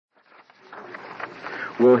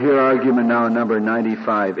We'll hear argument now number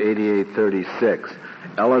 95-8836,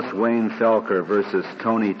 Ellis Wayne Felker versus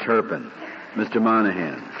Tony Turpin. Mr.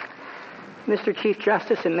 Monahan. Mr. Chief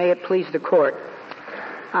Justice, and may it please the Court,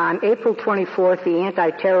 on April 24th, the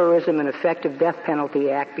Anti-Terrorism and Effective Death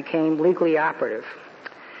Penalty Act became legally operative.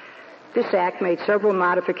 This act made several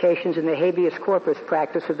modifications in the habeas corpus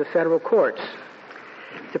practice of the federal courts.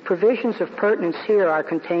 The provisions of pertinence here are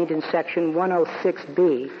contained in Section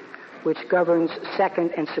 106B, which governs second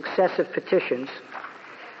and successive petitions.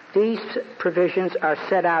 These provisions are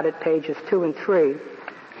set out at pages 2 and 3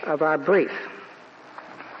 of our brief.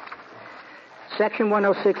 Section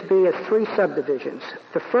 106B has three subdivisions.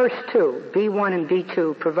 The first two, B1 and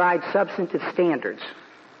B2, provide substantive standards.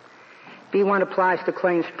 B1 applies to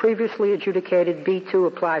claims previously adjudicated. B2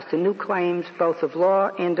 applies to new claims, both of law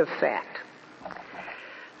and of fact.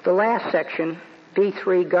 The last section,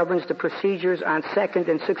 B3, governs the procedures on second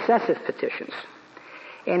and successive petitions,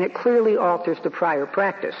 and it clearly alters the prior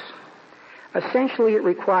practice. Essentially, it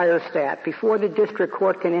requires that before the district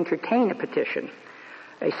court can entertain a petition,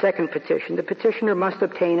 a second petition, the petitioner must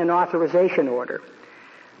obtain an authorization order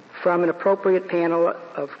from an appropriate panel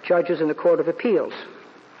of judges in the Court of Appeals.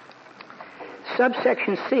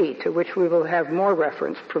 Subsection C, to which we will have more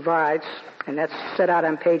reference, provides, and that's set out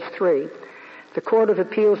on page 3, the Court of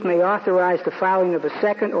Appeals may authorize the filing of a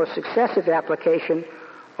second or successive application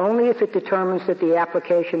only if it determines that the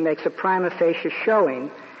application makes a prima facie showing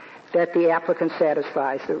that the applicant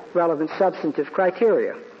satisfies the relevant substantive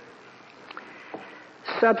criteria.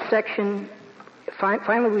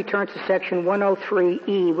 Finally, we turn to Section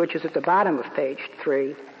 103E, which is at the bottom of page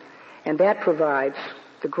 3, and that provides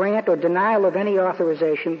the grant or denial of any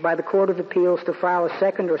authorization by the Court of Appeals to file a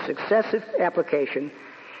second or successive application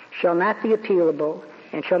shall not be appealable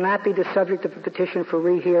and shall not be the subject of a petition for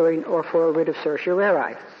rehearing or for a writ of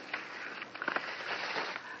certiorari.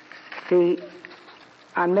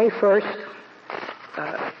 On May 1st,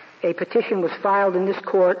 a petition was filed in this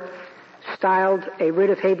court styled a writ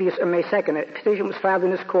of habeas, or May 2nd, a petition was filed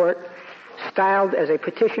in this court styled as a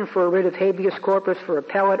petition for a writ of habeas corpus for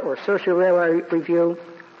appellate or certiorari review.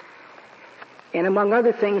 And among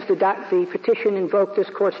other things, the petition invoked this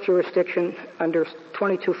court's jurisdiction under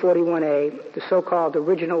 2241A, the so-called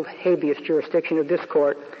original habeas jurisdiction of this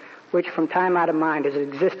court, which from time out of mind has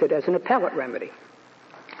existed as an appellate remedy.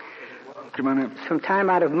 From time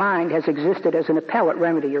out of mind has existed as an appellate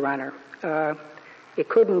remedy, Your Honor. It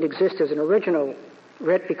couldn't exist as an original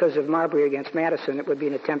writ because of Marbury against Madison. It would be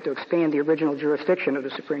an attempt to expand the original jurisdiction of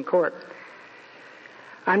the Supreme Court.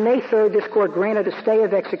 On May 3rd, this court granted a stay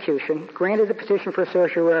of execution, granted a petition for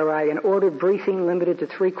certiorari, and ordered briefing limited to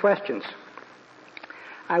 3 questions.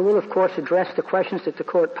 I will, of course, address the questions that the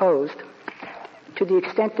court posed. To the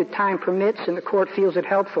extent that time permits and the court feels it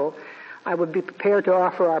helpful, I would be prepared to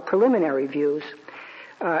offer our preliminary views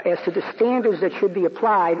as to the standards that should be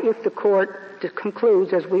applied if the court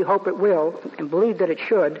concludes, as we hope it will, and believe that it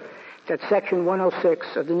should, that Section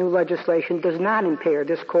 106 of the new legislation does not impair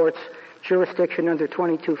this court's jurisdiction under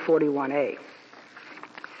 2241A.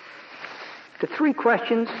 The 3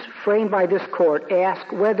 questions framed by this court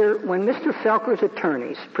ask whether, when Mr. Felker's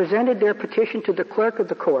attorneys presented their petition to the clerk of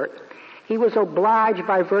the court, he was obliged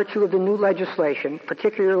by virtue of the new legislation,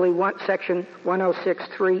 particularly Section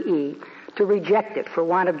 106.3e, to reject it for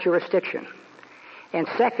want of jurisdiction. And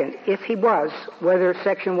second, if he was, whether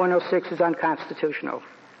Section 106 is unconstitutional.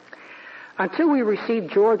 Until we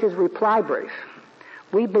received George's reply brief,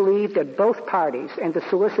 we believed that both parties and the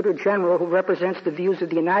Solicitor General, who represents the views of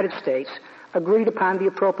the United States, agreed upon the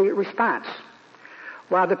appropriate response.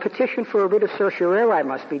 While the petition for a writ of certiorari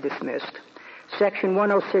must be dismissed, Section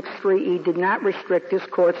 106.3e did not restrict this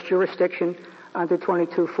court's jurisdiction under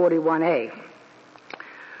 2241A.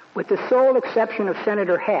 With the sole exception of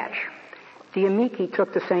Senator Hatch, the amici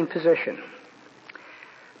took the same position.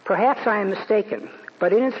 Perhaps I am mistaken,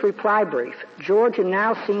 but in its reply brief, Georgia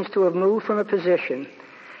now seems to have moved from a position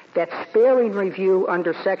that sparing review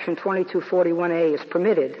under Section 2241A is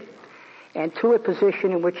permitted, and to a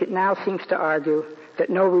position in which it now seems to argue that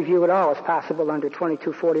no review at all is possible under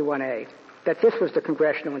 2241A, that this was the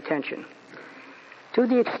congressional intention. To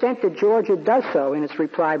the extent that Georgia does so in its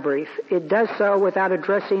reply brief, it does so without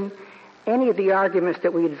addressing any of the arguments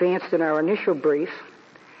that we advanced in our initial brief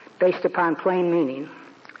based upon plain meaning,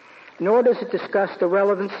 nor does it discuss the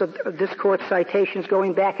relevance of this court's citations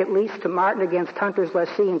going back at least to Martin against Hunter's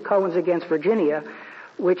lessee and Cohen's against Virginia,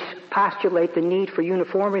 which postulate the need for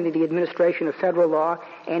uniformity in the administration of federal law,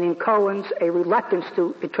 and in Cohen's, a reluctance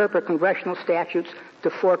to interpret congressional statutes to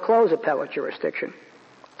foreclose appellate jurisdiction.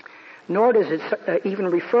 Nor does it even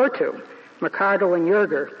refer to McCardle and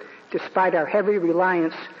Yerger, despite our heavy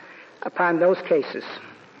reliance upon those cases,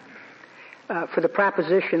 for the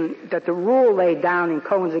proposition that the rule laid down in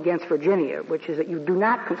Cohen's against Virginia, which is that you do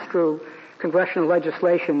not construe congressional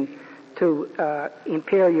legislation to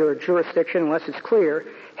impair your jurisdiction unless it's clear,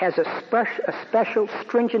 has a special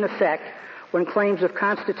stringent effect when claims of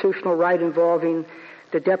constitutional right involving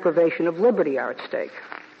the deprivation of liberty are at stake.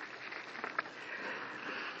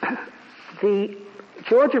 The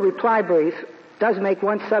Georgia reply brief does make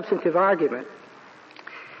one substantive argument.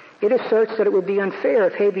 It asserts that it would be unfair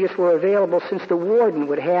if habeas were available since the warden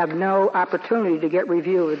would have no opportunity to get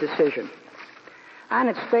review of the decision. On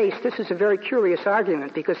its face, this is a very curious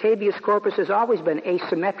argument because habeas corpus has always been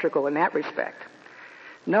asymmetrical in that respect.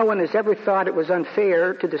 No one has ever thought it was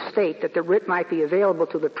unfair to the state that the writ might be available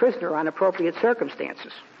to the prisoner on appropriate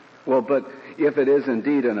circumstances. Well, but if it is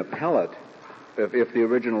indeed an appellate, if the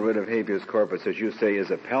original writ of habeas corpus, as you say,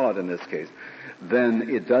 is appellate in this case, then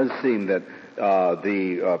it does seem that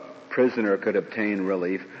the prisoner could obtain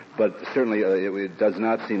relief, but certainly it does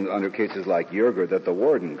not seem under cases like Yerger that the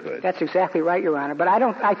warden could. That's exactly right, Your Honor. But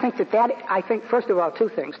I think, first of all, two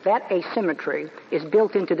things. That asymmetry is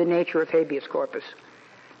built into the nature of habeas corpus.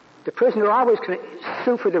 The prisoner always can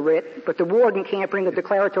sue for the writ, but the warden can't bring a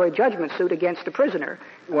declaratory judgment suit against the prisoner.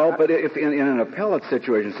 Well, but if in an appellate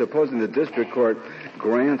situation, supposing the district court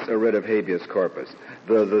grants a writ of habeas corpus,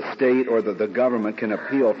 the state or the government can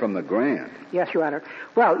appeal from the grant. Yes, Your Honor.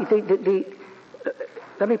 Well,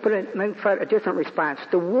 let me put a different response.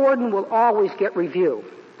 The warden will always get review.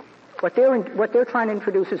 What they're trying to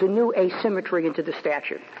introduce is a new asymmetry into the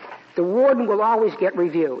statute. The warden will always get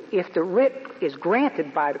review. If the writ is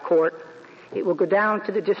granted by the court, it will go down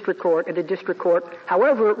to the district court, and the district court,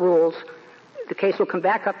 however it rules, the case will come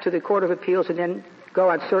back up to the Court of Appeals and then go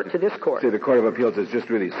on to this court. So the Court of Appeals is just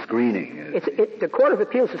really screening. The Court of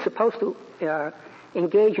Appeals is supposed to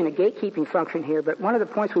engage in a gatekeeping function here, but one of the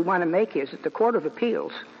points we want to make is that the Court of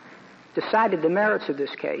Appeals decided the merits of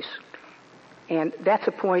this case, and that's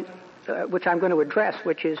a point which I'm going to address,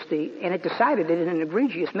 and it decided it in an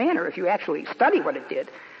egregious manner if you actually study what it did.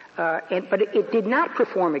 But it did not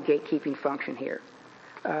perform a gatekeeping function here.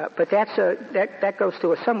 But that goes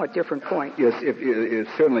to a somewhat different point. Yes,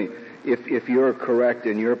 certainly, if you're correct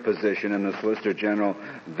in your position in the Solicitor General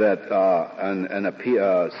that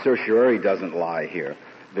an certiorari doesn't lie here,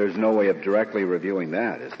 there's no way of directly reviewing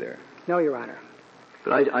that, is there? No, Your Honor.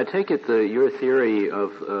 But I take it your theory of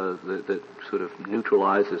that sort of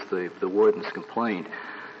neutralizes the warden's complaint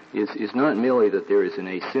is not merely that there is an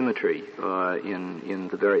asymmetry in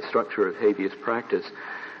the very structure of habeas practice,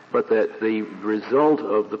 but that the result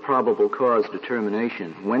of the probable cause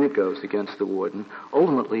determination, when it goes against the warden,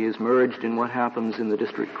 ultimately is merged in what happens in the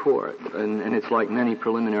district court. And it's like many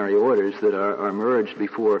preliminary orders that are merged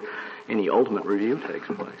before any ultimate review takes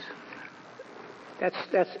place. That's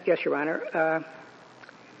yes, Your Honor.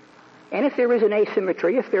 And if there is an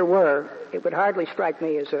asymmetry, if there were, it would hardly strike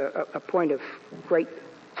me as a point of great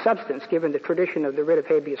substance given the tradition of the writ of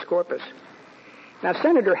habeas corpus. Now,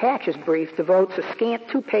 Senator Hatch's brief devotes a scant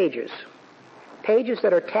 2 pages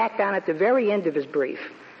that are tacked on at the very end of his brief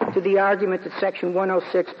to the argument that Section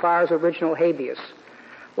 106 bars original habeas.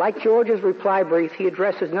 Like George's reply brief, he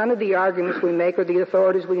addresses none of the arguments we make or the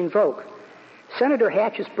authorities we invoke. Senator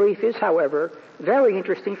Hatch's brief is, however, very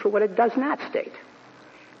interesting for what it does not state.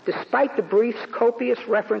 Despite the brief's copious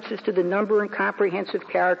references to the number and comprehensive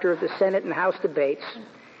character of the Senate and House debates,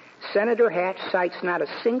 Senator Hatch cites not a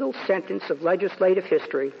single sentence of legislative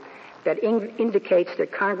history that indicates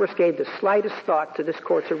that Congress gave the slightest thought to this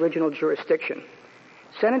court's original jurisdiction.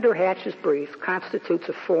 Senator Hatch's brief constitutes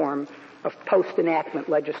a form of post-enactment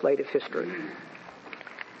legislative history.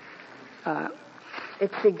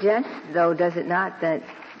 It suggests, though, does it not, that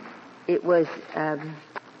it was,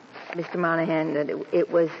 Mr. Monahan, that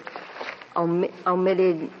it was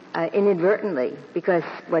omitted inadvertently, because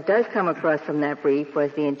what does come across from that brief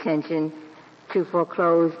was the intention to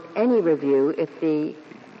foreclose any review if the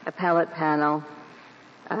appellate panel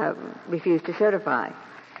refused to certify.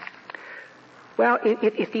 Well,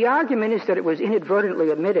 if the argument is that it was inadvertently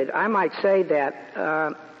omitted, I might say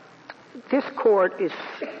that this court is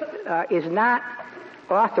not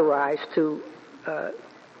authorized to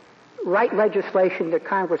write legislation that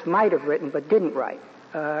Congress might have written but didn't write.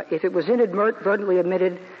 If it was inadvertently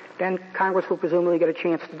omitted, then Congress will presumably get a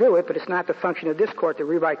chance to do it, but it's not the function of this court to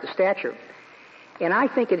rewrite the statute. And I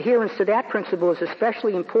think adherence to that principle is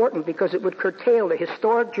especially important because it would curtail the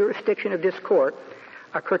historic jurisdiction of this court,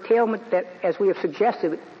 a curtailment that, as we have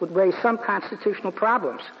suggested, would raise some constitutional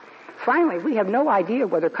problems. Finally, we have no idea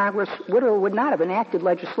whether Congress would or would not have enacted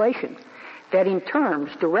legislation that in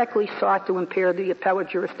terms directly sought to impair the appellate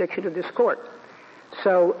jurisdiction of this court.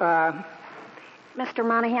 So, Mr.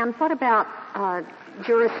 Monahan, what about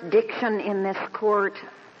jurisdiction in this court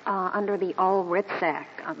under the All Writs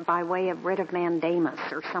Act by way of writ of mandamus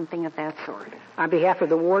or something of that sort? On behalf of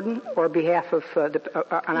the warden or behalf of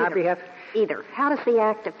on our behalf? Either. How does the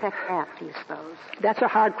Act affect that, do you suppose? That's a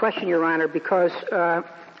hard question, Your Honor, because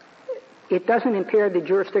it doesn't impair the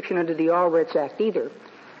jurisdiction under the All Writs Act either.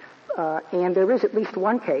 And there is at least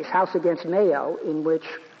one case, House against Mayo, in which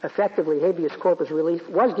effectively habeas corpus relief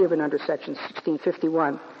was given under Section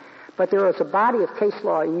 1651. But there is a body of case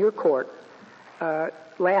law in your court,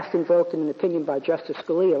 last invoked in an opinion by Justice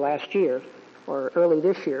Scalia last year, or early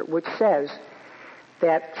this year, which says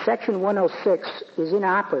that Section 106 is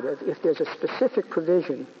inoperative if there's a specific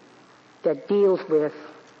provision that deals with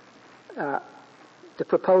the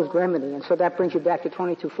proposed remedy. And so that brings you back to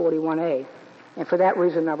 2241A. And for that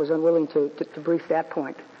reason, I was unwilling to brief that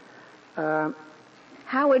point.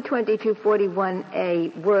 How would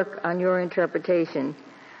 2241A work on your interpretation?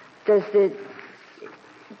 Does this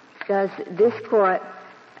court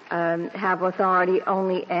have authority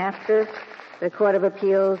only after the Court of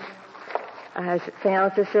Appeals has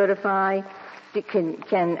failed to certify?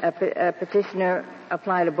 Can a petitioner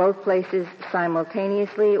apply to both places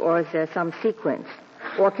simultaneously, or is there some sequence?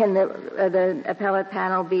 Or can the appellate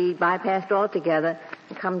panel be bypassed altogether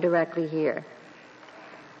and come directly here?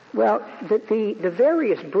 Well, the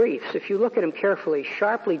various briefs, if you look at them carefully,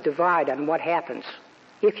 sharply divide on what happens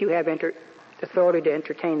if you have authority to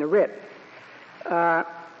entertain the writ.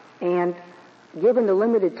 And given the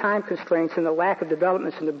limited time constraints and the lack of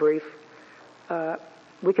developments in the brief,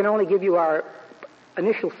 we can only give you our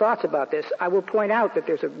initial thoughts about this. I will point out that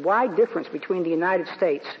there's a wide difference between the United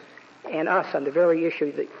States and us on the very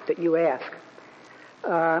issue that you ask.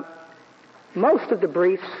 Most of the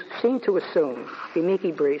briefs seem to assume, the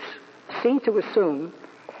amici briefs, seem to assume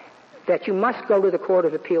that you must go to the Court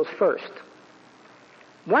of Appeals first.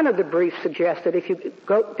 One of the briefs suggests that if you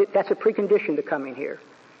go, that's a precondition to coming here.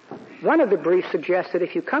 One of the briefs suggests that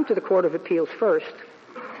if you come to the Court of Appeals first,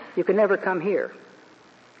 you can never come here.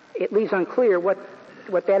 It leaves unclear what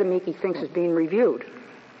that amici thinks is being reviewed.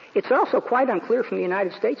 It's also quite unclear from the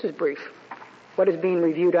United States' brief what is being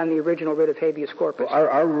reviewed on the original writ of habeas corpus. Well,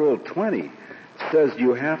 our Rule 20 says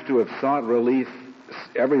you have to have sought relief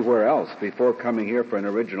everywhere else before coming here for an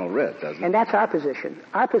original writ, doesn't it? And that's our position.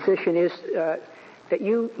 Our position is that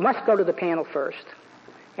you must go to the panel first,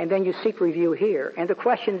 and then you seek review here. And the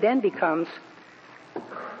question then becomes,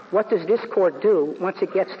 what does this court do once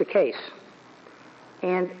it gets the case?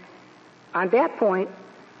 And on that point,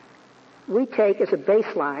 we take as a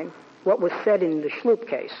baseline what was said in the Schlup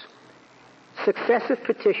case. Successive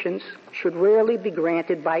petitions should rarely be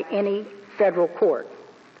granted by any federal court.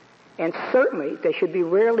 And certainly they should be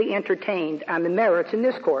rarely entertained on the merits in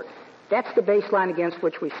this court. That's the baseline against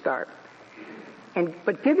which we start.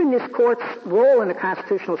 But given this court's role in the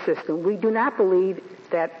constitutional system, we do not believe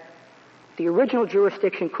that the original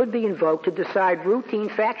jurisdiction could be invoked to decide routine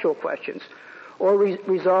factual questions or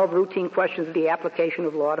resolve routine questions of the application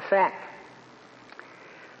of law to fact.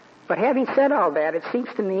 But having said all that, it seems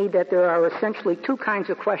to me that there are essentially two kinds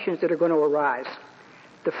of questions that are going to arise.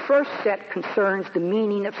 The first set concerns the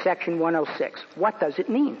meaning of Section 106. What does it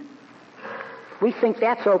mean? We think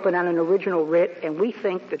that's open on an original writ, and we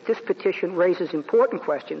think that this petition raises important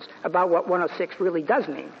questions about what 106 really does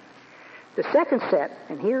mean. The second set,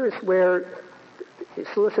 and here is where the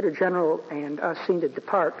Solicitor General and us seem to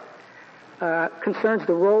depart, concerns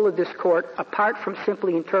the role of this court apart from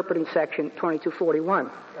simply interpreting Section 2241.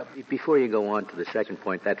 Before you go on to the second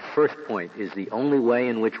point, that first point is the only way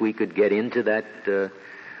in which we could get into that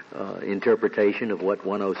interpretation of what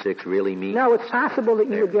 106 really means? No, it's possible that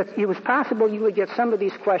you would get some of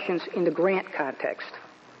these questions in the grant context.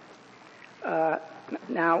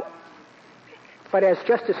 Now, but as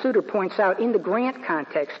Justice Souter points out, in the grant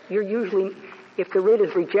context, you're usually, if the writ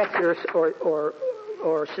is rejected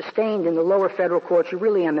or sustained in the lower federal courts, you're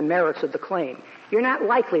really on the merits of the claim. You're not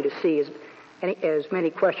likely to see as many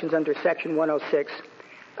questions under Section 106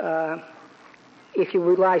 if you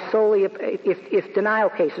rely solely if denial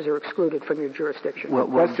cases are excluded from your jurisdiction. Well,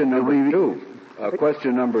 question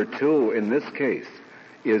number two in this case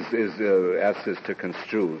is asks us to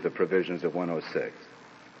construe the provisions of 106.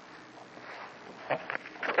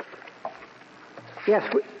 Yes,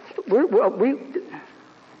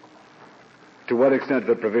 to what extent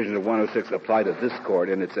do the provisions of 106 apply to this court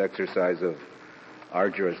in its exercise of our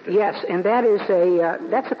jurisdiction? Yes, and that is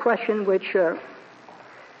that's a question which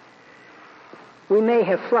We may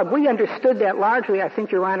have flubbed. We understood that largely, I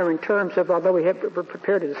think, Your Honor, in terms of, although we're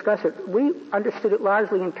prepared to discuss it, we understood it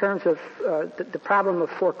largely in terms of the problem of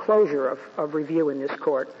foreclosure of review in this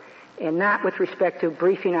court, and not with respect to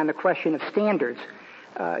briefing on the question of standards.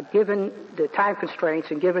 Given the time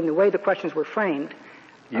constraints and given the way the questions were framed.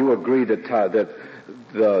 You agree that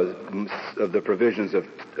the provisions of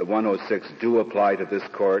 106 do apply to this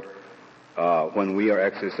court when we are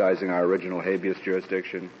exercising our original habeas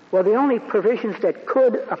jurisdiction? Well, the only provisions that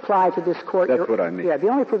could apply to this court... That's what I mean. Yeah, the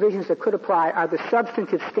only provisions that could apply are the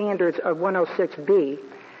substantive standards of 106B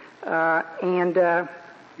and...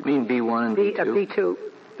 you mean B1 and B2?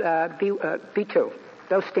 B2.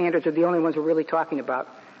 Those standards are the only ones we're really talking about.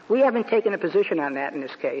 We haven't taken a position on that in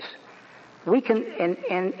this case. We can,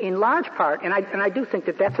 and in large part, and I do think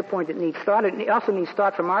that that's a point that needs thought, and it also needs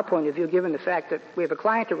thought from our point of view, given the fact that we have a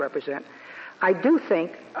client to represent. I do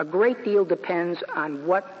think a great deal depends on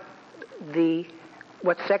what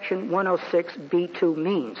Section 106B2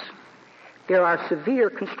 means. There are severe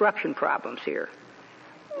construction problems here.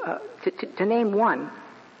 To name one,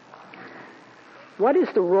 what is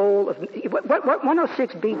the role of what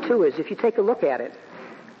 106B2 is? If you take a look at it,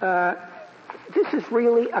 this is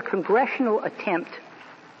really a congressional attempt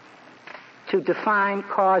to define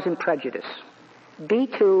cause and prejudice.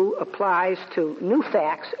 B2 applies to new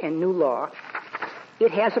facts and new law.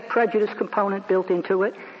 It has a prejudice component built into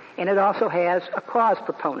it, and it also has a cause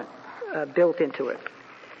component built into it.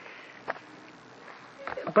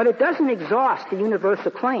 But it doesn't exhaust the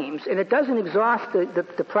universal claims, and it doesn't exhaust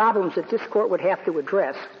the problems that this court would have to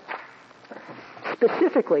address.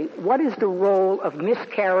 Specifically, what is the role of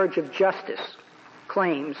miscarriage of justice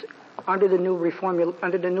claims under the newly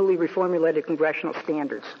reformulated congressional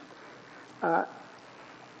standards?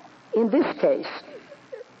 In this case,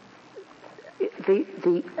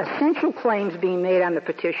 the essential claims being made on the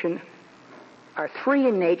petition are three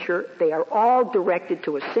in nature. They are all directed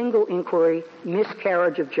to a single inquiry: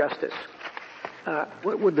 miscarriage of justice.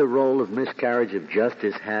 What would the role of miscarriage of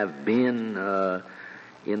justice have been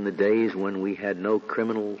in the days when we had no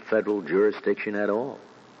criminal federal jurisdiction at all?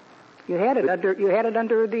 You had it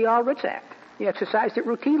under the All Writs Act. You exercised it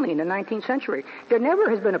routinely in the 19th century. There never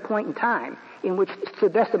has been a point in time in which, to the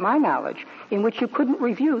best of my knowledge, in which you couldn't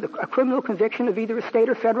review a criminal conviction of either a state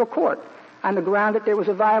or federal court on the ground that there was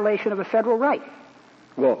a violation of a federal right.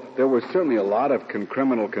 Well, there were certainly a lot of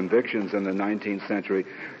criminal convictions in the 19th century.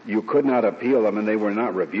 You could not appeal them, and they were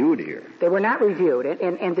not reviewed here. They were not reviewed,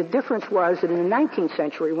 and the difference was that in the 19th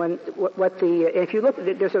century, if you look at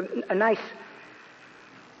it, there's a nice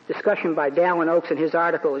discussion by Dallin Oaks in his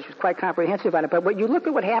article, which is quite comprehensive on it, but when you look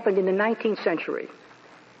at what happened in the 19th century,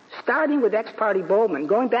 starting with Ex parte Bowman,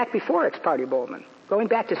 going back before Ex parte Bowman, going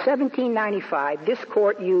back to 1795, this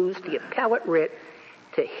court used the appellate writ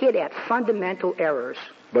to hit at fundamental errors.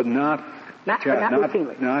 But not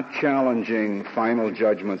routinely. Not challenging final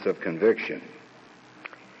judgments of conviction.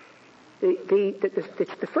 The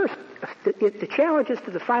challenges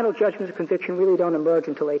to the final judgments of conviction really don't emerge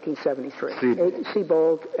until 1873.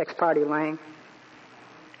 Seabold, Ex parte Lang.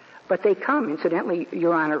 But they come, incidentally,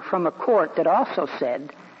 Your Honor, from a court that also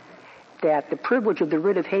said that the privilege of the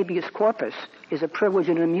writ of habeas corpus is a privilege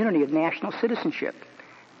and an immunity of national citizenship.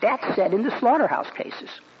 That's said in the slaughterhouse cases,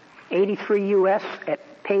 83 U.S. at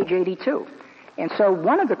page 82. And so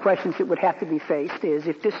one of the questions that would have to be faced is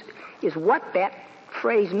if this is what that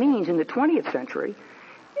phrase means in the 20th century,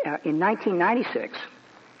 in 1996.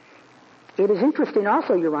 It is interesting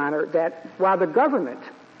also, Your Honor, that while the government,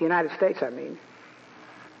 the United States,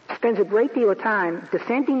 spends a great deal of time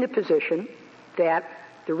defending the position that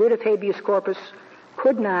the writ of habeas corpus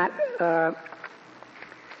could not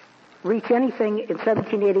reach anything in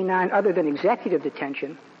 1789 other than executive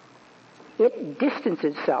detention, it distanced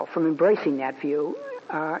itself from embracing that view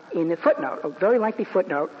in a footnote, a very lengthy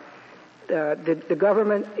footnote. The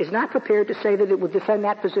government is not prepared to say that it would defend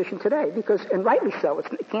that position today, because, and rightly so,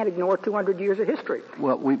 it can't ignore 200 years of history.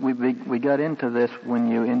 Well, we got into this when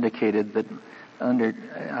you indicated that under,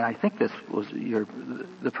 and I think this was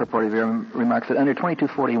the purport of your remarks, that under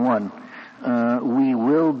 2241 we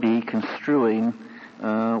will be construing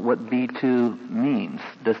what B2 means.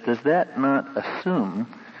 Does that not assume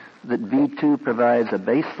that B2 provides a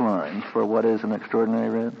baseline for what is an extraordinary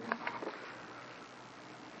writ?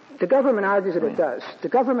 The government argues that it does. The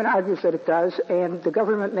government argues that it does, and the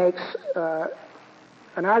government makes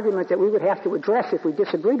an argument that we would have to address if we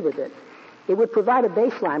disagreed with it. It would provide a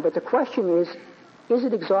baseline, but the question is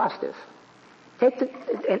it exhaustive?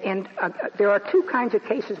 There are two kinds of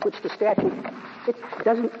cases which the statute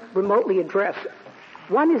doesn't remotely address.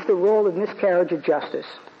 One is the role of miscarriage of justice.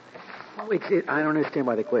 I don't understand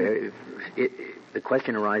why the question. The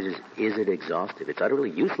question arises, is it exhaustive? It's utterly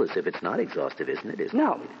useless if it's not exhaustive, isn't it?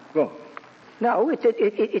 No. Well, no,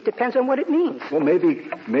 it depends on what it means. Well,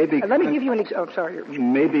 maybe. Let me give you an example. Oh, sorry.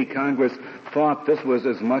 Maybe Congress thought this was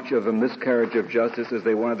as much of a miscarriage of justice as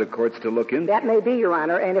they wanted the courts to look into. That may be, Your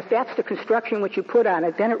Honor, and if that's the construction which you put on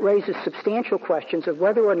it, then it raises substantial questions of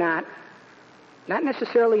whether or not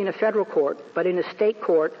necessarily in a federal court, but in a state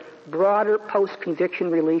court, broader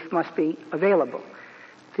post-conviction relief must be available.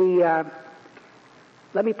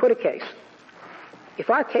 Let me put a case. If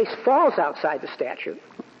our case falls outside the statute,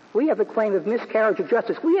 we have a claim of miscarriage of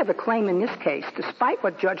justice. We have a claim in this case, despite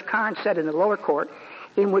what Judge Carnes said in the lower court,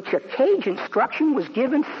 in which a cage instruction was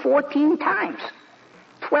given 14 times.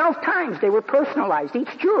 12 times they were personalized.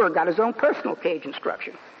 Each juror got his own personal cage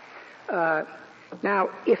instruction. Now,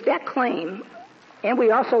 if that claim, and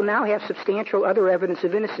we also now have substantial other evidence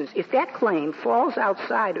of innocence, if that claim falls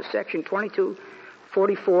outside of Section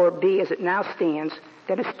 2244B as it now stands,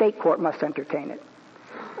 then a state court must entertain it.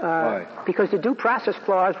 Why? Because the Due Process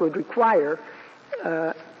Clause would require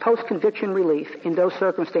post-conviction relief in those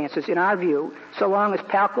circumstances, in our view, so long as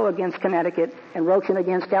Palco against Connecticut and Rochin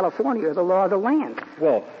against California are the law of the land.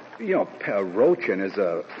 Well, Rochin is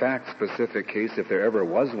a fact-specific case if there ever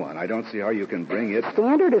was one. I don't see how you can bring it.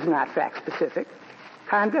 Standard is not fact-specific.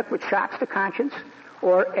 Conduct which shocks the conscience,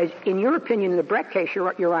 or, as in your opinion, in the Brett case,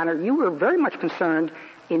 Your Honor, you were very much concerned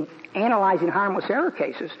in analyzing harmless error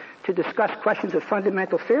cases to discuss questions of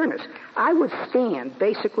fundamental fairness. I would stand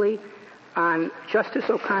basically on Justice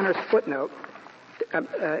O'Connor's footnote,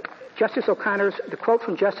 the quote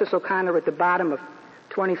from Justice O'Connor at the bottom of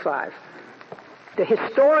 25. The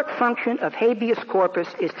historic function of habeas corpus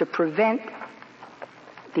is to prevent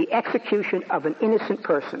the execution of an innocent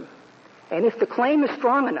person. And if the claim is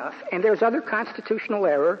strong enough and there's other constitutional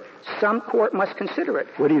error, some court must consider it.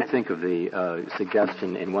 What do you think of the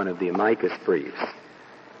suggestion in one of the amicus briefs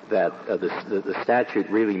that the statute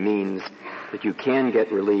really means that you can get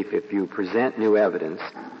relief if you present new evidence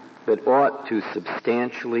that ought to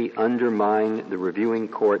substantially undermine the reviewing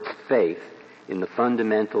court's faith in the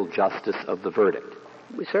fundamental justice of the verdict?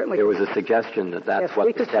 There was a suggestion that that's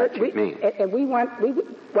what the statute means. And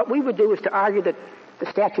what we would do is to argue that the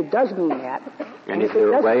statute does mean that. And is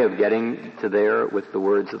there a way of getting to there with the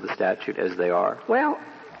words of the statute as they are? Well,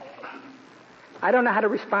 I don't know how to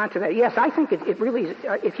respond to that. Yes, I think it really is.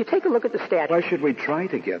 If you take a look at the statute. Why should we try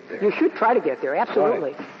to get there? You should try to get there,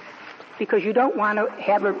 absolutely. Why? Because you don't want to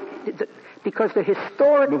have because the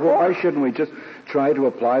historic... Well, why shouldn't we just try to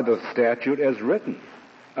apply the statute as written?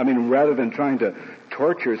 I mean, rather than trying to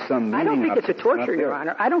torture some meaning. I don't think it's a torture, Your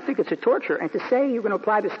Honor. I don't think it's a torture. And to say you're going to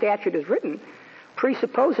apply the statute as written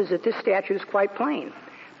presupposes that this statute is quite plain.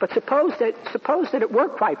 But suppose that it were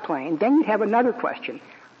quite plain, then you'd have another question.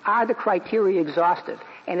 Are the criteria exhausted?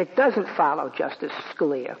 And it doesn't follow, Justice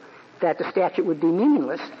Scalia, that the statute would be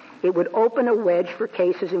meaningless. It would open a wedge for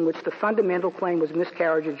cases in which the fundamental claim was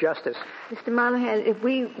miscarriage of justice. Mr. Monahan, if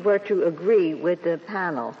we were to agree with the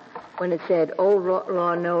panel when it said old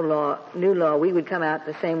law, no law, new law, we would come out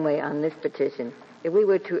the same way on this petition. If we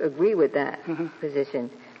were to agree with that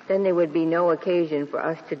position, then there would be no occasion for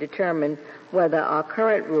us to determine whether our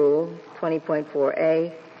current rule,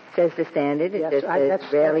 20.4a, says the standard, it says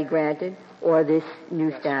rarely granted, or this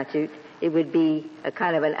new statute. It would be a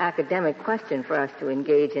kind of an academic question for us to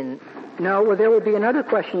engage in. No, well, there would be another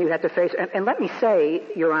question you'd have to face. And let me say,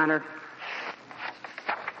 Your Honor,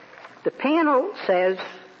 the panel says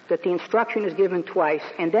that the instruction is given twice,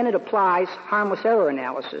 and then it applies harmless error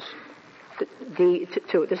analysis.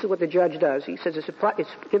 To it. This is what the judge does. He says it's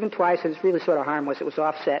given twice, and it's really sort of harmless. It was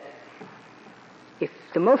offset. If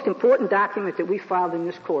the most important document that we filed in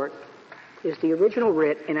this court is the original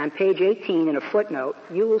writ, and on page 18 in a footnote,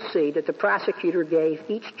 you will see that the prosecutor gave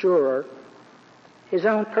each juror his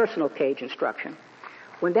own personal cage instruction.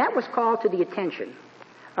 When that was called to the attention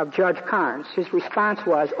of Judge Carnes, his response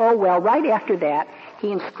was, oh, well, right after that,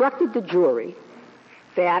 he instructed the jury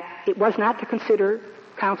that it was not to consider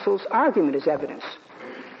counsel's argument as evidence.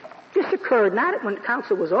 This occurred not when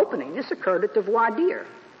counsel was opening. This occurred at the voir dire.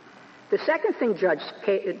 The second thing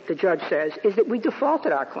the judge says is that we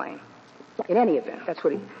defaulted our claim. In any event, that's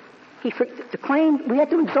what the claim, we had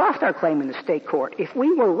to exhaust our claim in the state court. If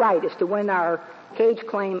we were right as to when our cage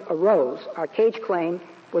claim arose, our cage claim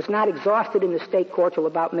was not exhausted in the state court till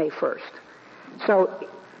about May 1st. So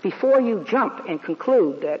before you jump and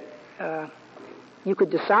conclude that you could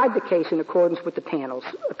decide the case in accordance with the panel's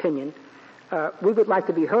opinion, we would like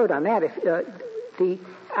to be heard on that.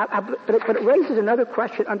 But it raises another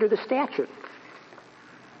question under the statute.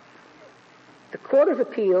 The Court of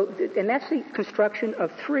Appeal, and that's the construction of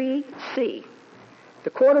 3C. The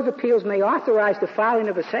Court of Appeals may authorize the filing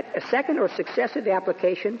of a second or successive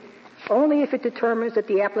application only if it determines that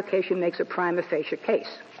the application makes a prima facie case.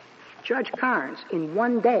 Judge Carnes, in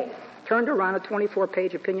one day, turned around a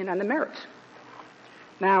 24-page opinion on the merits.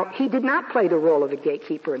 Now, he did not play the role of a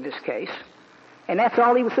gatekeeper in this case, and that's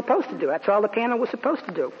all he was supposed to do. That's all the panel was supposed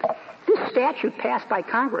to do. This statute passed by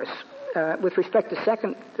Congress with respect to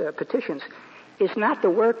second petitions is not the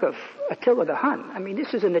work of Attila the Hun. I mean,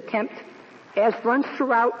 this is an attempt, as runs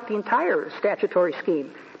throughout the entire statutory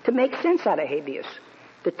scheme, to make sense out of habeas.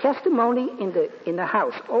 The testimony in the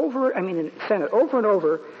House, in the Senate, over and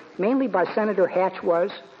over, mainly by Senator Hatch,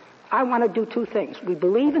 was, I want to do two things. We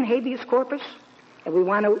believe in habeas corpus, and we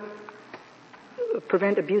want to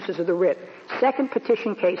prevent abuses of the writ. Second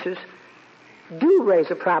petition cases do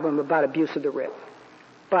raise a problem about abuse of the writ.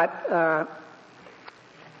 But,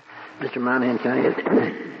 Mr. Monahan, can I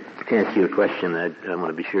ask you a question that I want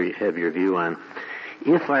to be sure you have your view on?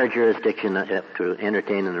 If our jurisdiction to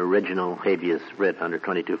entertain an original habeas writ under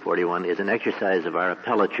 2241 is an exercise of our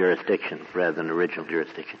appellate jurisdiction rather than original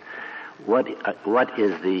jurisdiction, what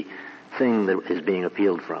is the thing that is being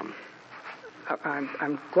appealed from?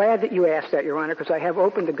 I'm glad that you asked that, Your Honor, because I have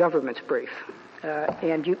opened the government's brief.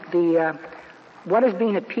 What is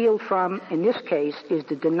being appealed from in this case is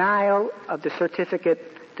the denial of the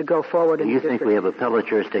certificate to go forward in the district. You think we have appellate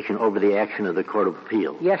jurisdiction over the action of the Court of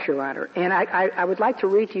Appeal? Yes, Your Honor. And I would like to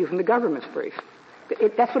read to you from the government's brief.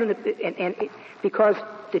 Because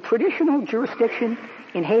the traditional jurisdiction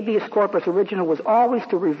in habeas corpus original was always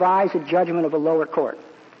to revise a judgment of a lower court.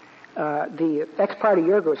 The ex parte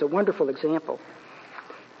Yergo is a wonderful example.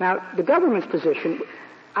 Now, the government's position,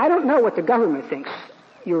 I don't know what the government thinks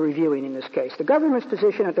you're reviewing in this case. The government's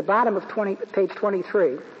position at the bottom of page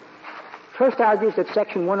 23 first argues that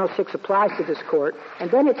Section 106 applies to this court, and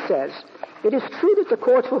then it says, it is true that the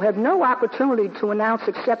courts will have no opportunity to announce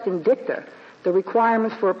except in dicta the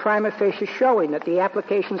requirements for a prima facie showing that the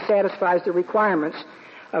application satisfies the requirements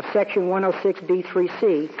of Section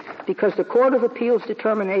 106b3c, because the Court of Appeals'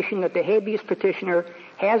 determination that the habeas petitioner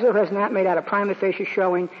has or has not made out a prima facie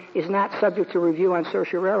showing is not subject to review on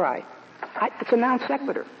certiorari. It's a non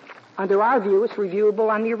sequitur. Under our view, it's reviewable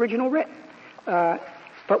on the original writ.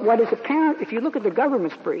 But what is apparent, if you look at the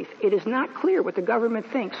government's brief, it is not clear what the government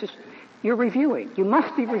thinks you're reviewing. You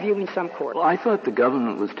must be reviewing some court. Well, I thought the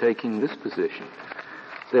government was taking this position,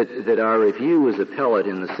 that our review is appellate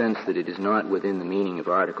in the sense that it is not within the meaning of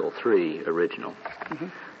Article 3 original,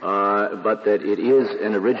 but that it is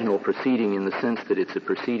an original proceeding in the sense that it's a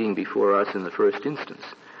proceeding before us in the first instance.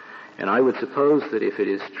 And I would suppose that if it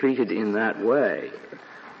is treated in that way,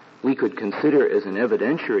 we could consider as an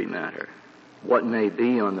evidentiary matter what may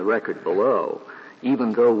be on the record below,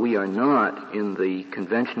 even though we are not, in the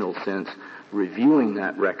conventional sense, reviewing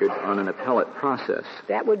that record on an appellate process.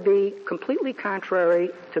 That would be completely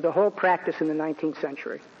contrary to the whole practice in the 19th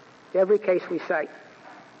century. Every case we cite,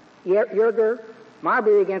 Yerger,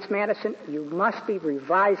 Marbury against Madison, you must be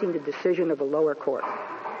revising the decision of a lower court.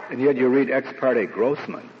 And yet you read ex parte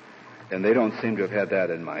Grossman, and they don't seem to have had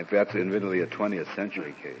that in mind. That's admittedly a 20th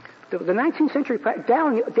century case. The 19th century,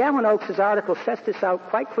 Dallin Oaks' article sets this out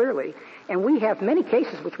quite clearly, and we have many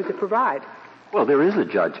cases which we could provide. Well, there is a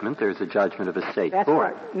judgment. There's a judgment of a state That's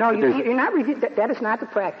court. Right. No, you're not reviewing. That is not the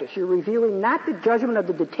practice. You're reviewing not the judgment of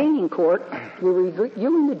the detaining court. You're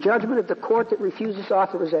reviewing the judgment of the court that refuses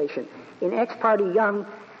authorization. In ex parte Young,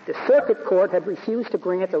 the circuit court had refused to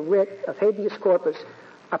grant a writ of habeas corpus.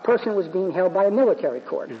 A person was being held by a military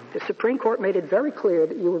court. Mm-hmm. The Supreme Court made it very clear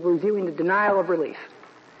that you were reviewing the denial of relief.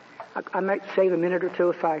 I might save a minute or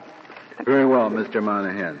two if I... Very well, Mr.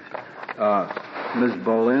 Monahan. Ms.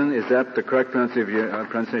 Bolin, is that the correct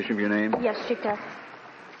pronunciation of your name? Yes, Chief Justice.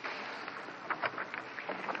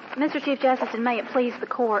 Mr. Chief Justice, and may it please the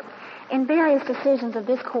Court, in various decisions of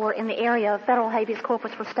this Court in the area of federal habeas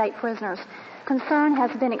corpus for state prisoners, concern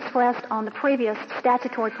has been expressed on the previous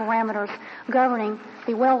statutory parameters governing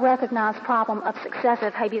the well-recognized problem of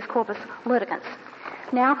successive habeas corpus litigants.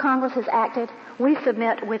 Now Congress has acted, we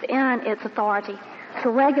submit within its authority to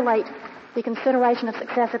regulate the consideration of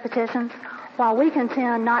successive petitions, while we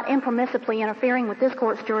contend not impermissibly interfering with this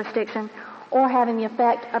Court's jurisdiction or having the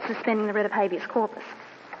effect of suspending the writ of habeas corpus.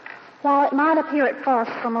 While it might appear at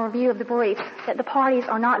first from a review of the briefs that the parties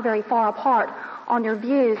are not very far apart on their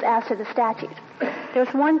views as to the statute,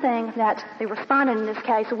 there's one thing that the respondent in this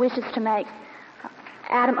case wishes to make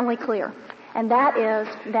adamantly clear, and that is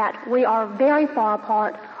that we are very far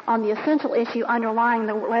apart on the essential issue underlying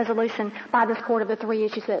the resolution by this Court of the three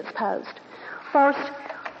issues that it's posed. First,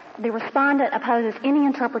 the respondent opposes any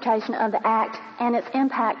interpretation of the Act and its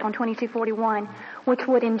impact on 2241, which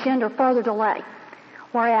would engender further delay.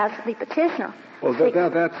 whereas the petitioner... Well,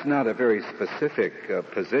 that's not a very specific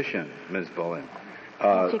position, Ms. Bullen.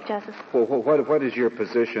 Chief Justice. Well, what is your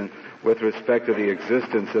position with respect to the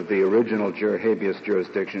existence of the original habeas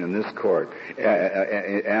jurisdiction in this court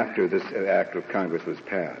after this act of Congress was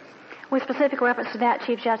passed? With specific reference to that,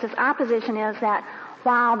 Chief Justice, our position is that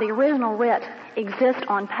while the original writ exists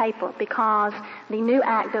on paper because the new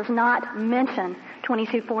act does not mention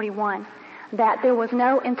 2241, that there was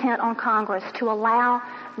no intent on Congress to allow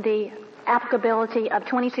the applicability of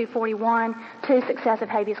 2241 to successive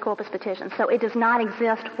habeas corpus petitions. So it does not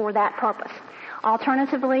exist for that purpose.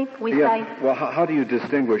 Alternatively, we say... Well, how do you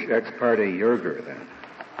distinguish ex parte Yerger, then?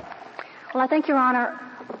 Well, I think, Your Honor,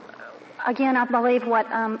 again, I believe what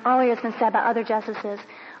earlier has been said by other justices,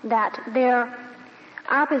 that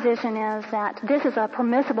our position is that this is a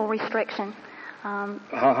permissible restriction.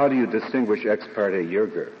 How do you distinguish ex parte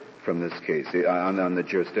Yerger from this case on the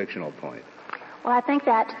jurisdictional point? Well, I think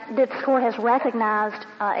that this Court has recognized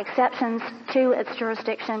exceptions to its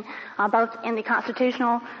jurisdiction, both in the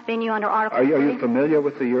constitutional venue under Article 3. Are you familiar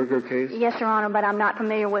with the Yerger case? Yes, Your Honor, but I'm not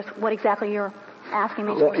familiar with what exactly you're asking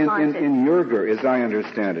me to respond to. In Yerger, as I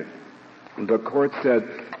understand it, the Court said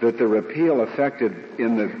that the repeal affected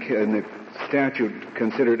in the statute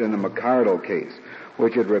considered in the McCardle case,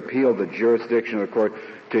 which had repealed the jurisdiction of the Court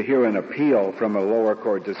to hear an appeal from a lower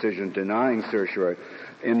court decision denying certiorari.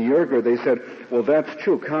 In Yerger, they said, well, that's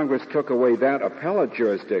true. Congress took away that appellate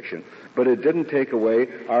jurisdiction, but it didn't take away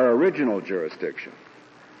our original jurisdiction.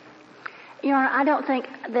 Your Honor, I don't think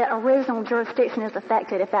that original jurisdiction is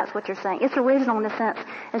affected, if that's what you're saying. It's original in the sense,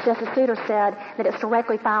 as Justice Souter said, that it's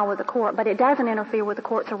directly filed with the court, but it doesn't interfere with the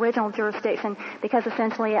court's original jurisdiction because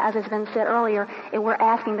essentially, as has been said earlier, we're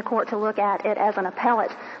asking the court to look at it as an appellate,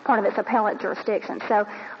 part of its appellate jurisdiction. So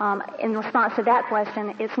in response to that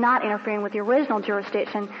question, it's not interfering with the original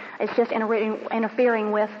jurisdiction. It's just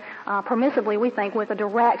interfering with, permissively, we think, with a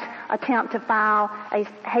direct attempt to file a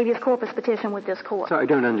habeas corpus petition with this court. So I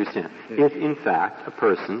don't understand. If, in fact, a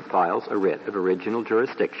person files a writ of original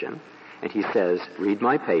jurisdiction and he says, read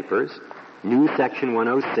my papers, new Section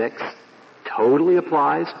 106 totally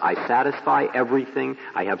applies, I satisfy everything,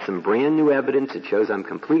 I have some brand new evidence that shows I'm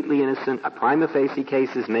completely innocent, a prima facie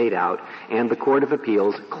case is made out, and the Court of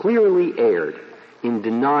Appeals clearly erred in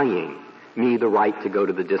denying me the right to go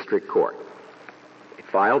to the district court. I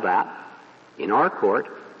file that. In our court,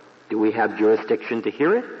 do we have jurisdiction to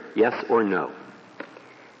hear it? Yes or no?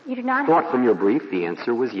 You do not. Thought from your brief, the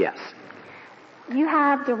answer was yes. You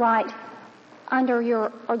have the right under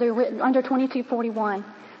 2241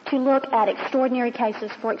 to look at extraordinary cases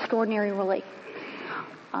for extraordinary relief.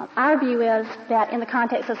 Our view is that in the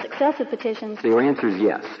context of successive petitions... So your answer is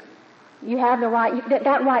yes. You have the right.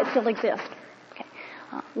 That right still exists. Okay.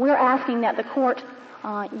 We're asking that the court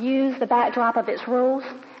use the backdrop of its rules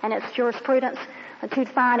and its jurisprudence to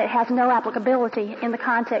find it has no applicability in the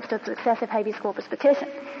context of successive habeas corpus petition.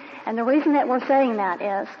 And the reason that we're saying that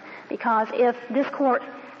is because if this court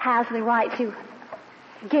has the right to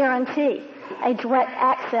guarantee a direct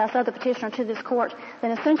access of the petitioner to this court,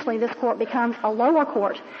 then essentially this court becomes a lower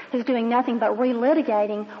court who's doing nothing but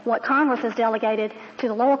relitigating what Congress has delegated to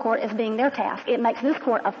the lower court as being their task. It makes this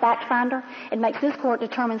court a fact finder. It makes this court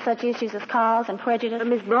determine such issues as cause and prejudice. But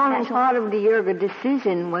Ms. Bowman, part of the Yerger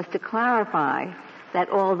decision was to clarify that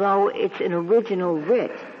although it's an original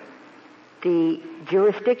writ, the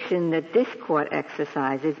jurisdiction that this court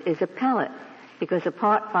exercises is appellate, because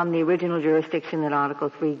apart from the original jurisdiction that Article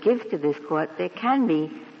 3 gives to this court, there can be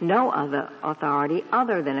no other authority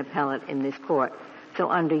other than appellate in this court. So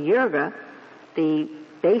under Yerger, the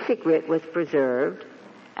basic writ was preserved,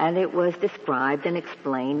 and it was described and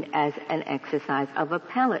explained as an exercise of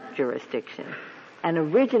appellate jurisdiction. An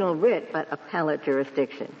original writ, but appellate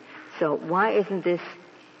jurisdiction. So why isn't this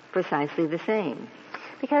precisely the same?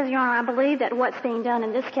 Because, Your Honor, I believe that what's being done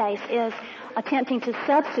in this case is attempting to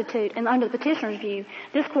substitute, and under the petitioner's view,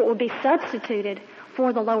 this court would be substituted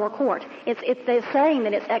for the lower court. They're saying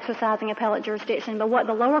that it's exercising appellate jurisdiction, but what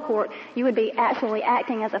the lower court, you would be actually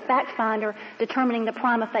acting as a fact finder, determining the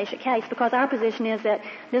prima facie case, because our position is that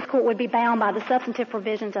this court would be bound by the substantive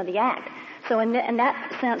provisions of the Act. So in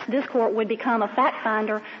that sense, this court would become a fact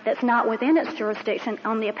finder that's not within its jurisdiction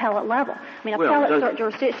on the appellate level. I mean, appellate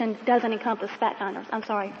jurisdiction doesn't encompass fact finders. I'm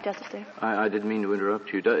sorry, Justice Steele. I didn't mean to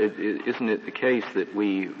interrupt you. Isn't it the case that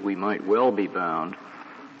we might well be bound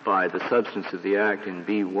by the substance of the Act in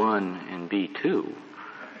B1 and B2,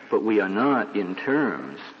 but we are not in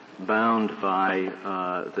terms bound by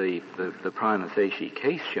the prima facie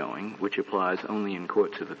case showing, which applies only in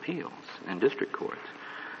courts of appeals and district courts.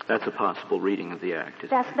 That's a possible reading of the Act.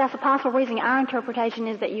 That's a possible reading. Our interpretation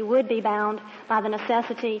is that you would be bound by the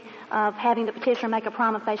necessity of having the petitioner make a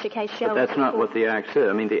prima facie case show. But that's not what the Act said.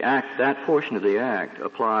 I mean, the Act, that portion of the Act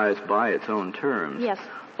applies by its own terms. Yes.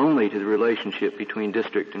 Only to the relationship between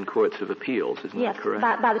district and courts of appeals, isn't that correct?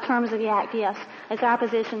 Yes, by the terms of the Act, yes. It's our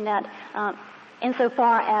position that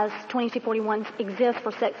insofar as 2241 exists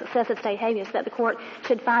for successive state habeas, that the court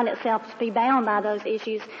should find itself to be bound by those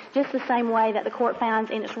issues, just the same way that the court finds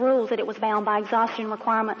in its rules that it was bound by exhaustion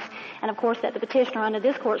requirements, and of course that the petitioner under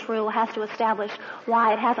this court's rule has to establish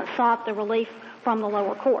why it hasn't sought the relief from the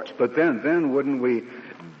lower court. But then wouldn't we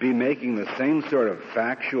be making the same sort of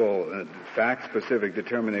factual, fact-specific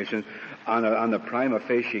determination on the prima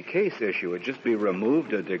facie case issue? It would just be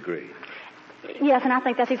removed a degree. Yes, and I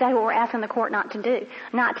think that's exactly what we're asking the court not to do,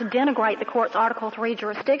 not to denigrate the court's Article III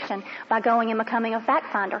jurisdiction by going and becoming a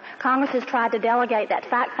fact finder. Congress has tried to delegate that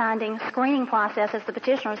fact-finding screening process, as the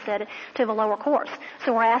petitioner said, to the lower courts.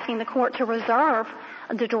 So we're asking the court to reserve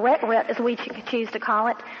the direct writ, as we choose to call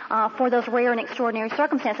it, for those rare and extraordinary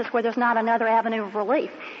circumstances where there's not another avenue of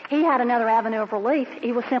relief. He had another avenue of relief.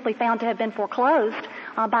 He was simply found to have been foreclosed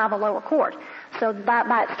by the lower court. So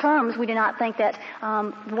by its terms, we do not think that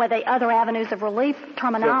where the other avenues of relief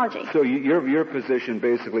terminology. So your position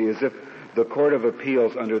basically is if the Court of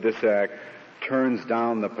Appeals under this Act turns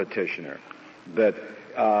down the petitioner, that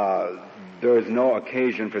there is no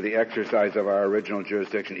occasion for the exercise of our original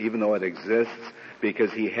jurisdiction, even though it exists,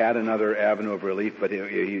 because he had another avenue of relief, but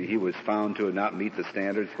he was found to not meet the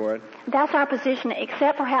standards for it? That's our position,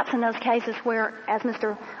 except perhaps in those cases where, as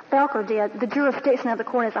Mr. Felker did, the jurisdiction of the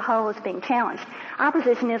court as a whole is being challenged. Our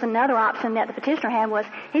position is another option that the petitioner had was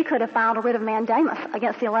he could have filed a writ of mandamus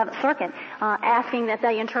against the 11th Circuit, asking that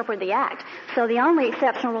they interpret the Act. So the only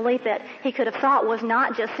exceptional relief that he could have sought was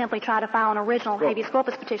not just simply try to file an original habeas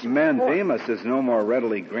corpus petition. Mandamus is no more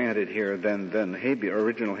readily granted here than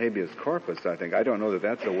original habeas corpus, I think. I don't know that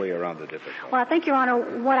that's a way around the difficulty. Well, I think, Your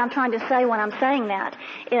Honor, what I'm trying to say when I'm saying that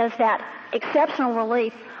is that exceptional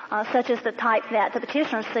relief, such as the type that the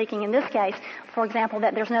petitioner is seeking in this case, for example,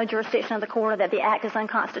 that there's no jurisdiction of the court or that the Act is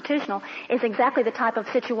unconstitutional, is exactly the type of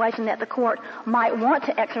situation that the court might want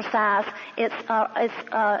to exercise its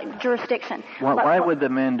jurisdiction. Why would the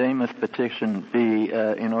mandamus petition be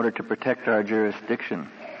in order to protect our jurisdiction?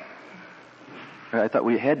 I thought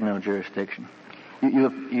we had no jurisdiction.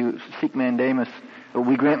 You seek mandamus, or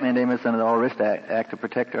we grant mandamus under the All Writs Act to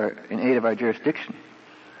protect in aid of our jurisdiction.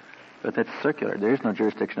 But that's circular. There is no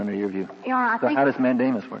jurisdiction under your view. Your Honor, so how does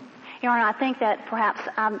mandamus work? Your Honor, I think that perhaps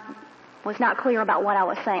I was not clear about what I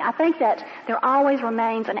was saying. I think that there always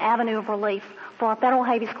remains an avenue of relief for a federal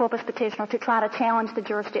habeas corpus petitioner to try to challenge the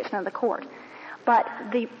jurisdiction of the court. But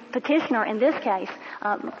the petitioner in this case,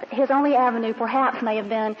 his only avenue perhaps may have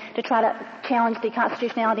been to try to challenge the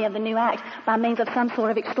constitutionality of the new Act by means of some sort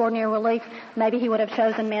of extraordinary relief. Maybe he would have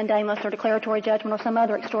chosen mandamus or declaratory judgment or some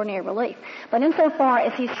other extraordinary relief. But insofar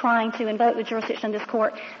as he's trying to invoke the jurisdiction of this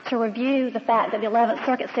court to review the fact that the 11th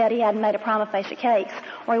Circuit said he hadn't made a prima facie case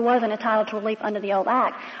or he wasn't entitled to relief under the old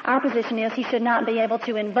Act, our position is he should not be able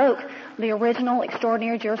to invoke the original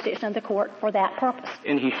extraordinary jurisdiction of the court for that purpose.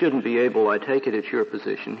 And he shouldn't be able, I take it it's your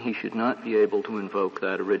position, he should not be able to invoke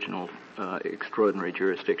that original extraordinary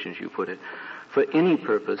jurisdiction, as you put it, for any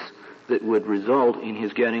purpose that would result in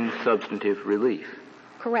his getting substantive relief.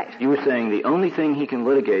 Correct. You were saying the only thing he can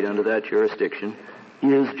litigate under that jurisdiction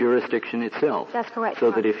is jurisdiction itself. That's correct.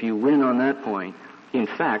 So that if you win on that point, in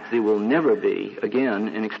fact, there will never be, again,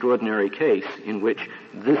 an extraordinary case in which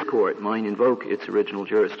this court might invoke its original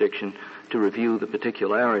jurisdiction to review the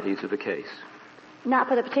particularities of a case. Not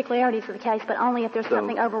for the particularities of the case, but only if there's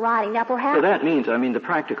something overriding. Now, perhaps... So that means, the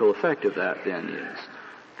practical effect of that, then, is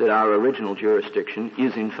that our original jurisdiction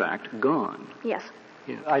is, in fact, gone. Yes.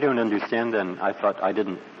 Yeah. I don't understand, then. I thought I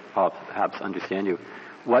didn't perhaps understand you.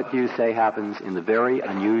 What do you say happens in the very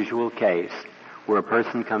unusual case where a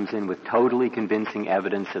person comes in with totally convincing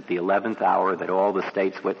evidence at the 11th hour that all the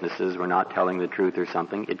state's witnesses were not telling the truth or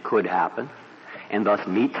something? It could happen. And thus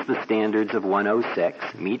meets the standards of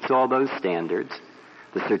 106, meets all those standards.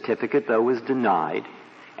 The certificate, though, is denied,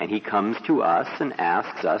 and he comes to us and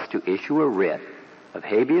asks us to issue a writ of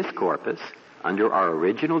habeas corpus under our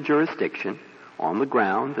original jurisdiction on the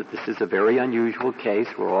ground that this is a very unusual case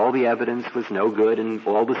where all the evidence was no good and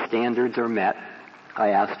all the standards are met. I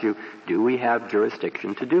asked you, do we have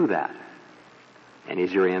jurisdiction to do that? And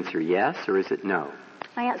is your answer yes or is it no?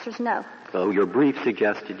 My answer is no. So your brief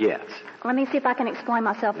suggested yes. Let me see if I can explain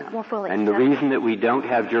myself more fully. And the reason that we don't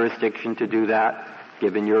have jurisdiction to do that,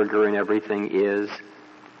 given Yerger and everything, is...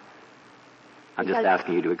 I'm just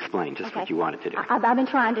asking you to explain just what you wanted to do. I've been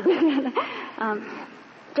trying to do that.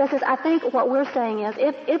 Justice, I think what we're saying is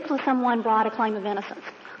if someone brought a claim of innocence,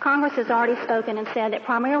 Congress has already spoken and said that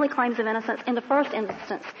primarily claims of innocence in the first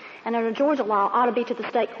instance and under Georgia law ought to be to the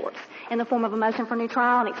state courts in the form of a motion for new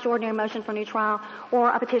trial, an extraordinary motion for new trial, or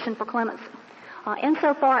a petition for clemency.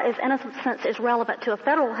 Insofar as innocence is relevant to a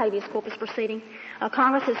federal habeas corpus proceeding,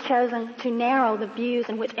 Congress has chosen to narrow the views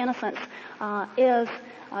in which innocence is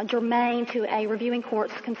germane to a reviewing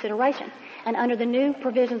court's consideration. And under the new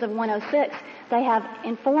provisions of 106, they have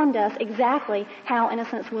informed us exactly how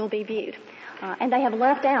innocence will be viewed. And they have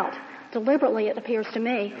left out, deliberately it appears to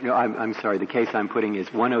me. No, I'm sorry. The case I'm putting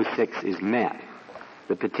is 106 is met.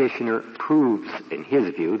 The petitioner proves, in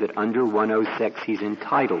his view, that under 106 he's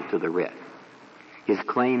entitled to the writ. His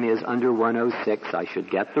claim is under 106 I should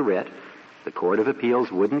get the writ. The Court of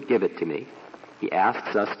Appeals wouldn't give it to me. He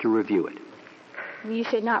asks us to review it. You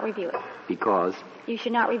should not review it. Because? You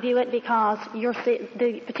should not review it because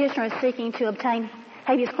the petitioner is seeking to obtain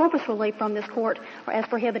habeas corpus relief from this court as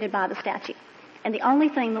prohibited by the statute. And the only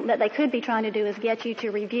thing that they could be trying to do is get you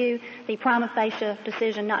to review the prima facie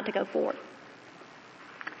decision not to go forward.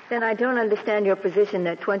 Then I don't understand your position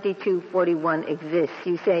that 2241 exists.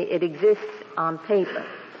 You say it exists on paper.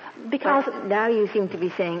 Because but now you seem to be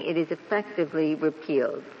saying it is effectively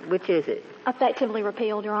repealed. Which is it? Effectively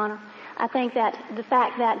repealed, Your Honor. I think that the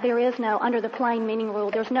fact that there is no, under the plain meaning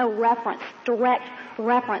rule, there's no direct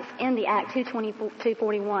reference in the Act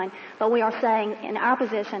 241, but we are saying in our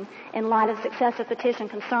position, in light of successive petition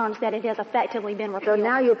concerns, that it has effectively been repealed. So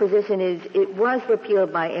now your position is it was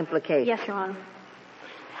repealed by implication. Yes, Your Honor.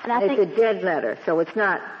 And it's a dead letter, so it's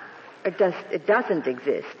not, it doesn't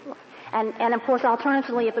exist. And of course,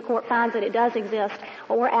 alternatively, if the court finds that it does exist,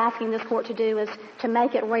 what we're asking this court to do is to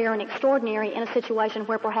make it rare and extraordinary in a situation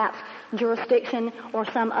where perhaps jurisdiction or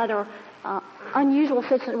some other unusual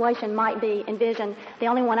situation might be envisioned. The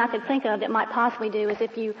only one I could think of that might possibly do is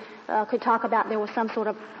if you could talk about there was some sort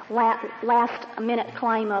of last-minute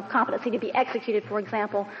claim of competency to be executed, for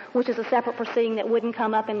example, which is a separate proceeding that wouldn't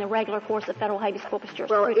come up in the regular course of federal habeas corpus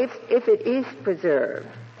jurisprudence. Well, if it is preserved,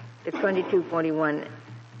 if 2241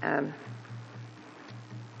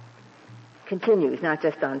 continues, not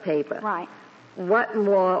just on paper. Right. What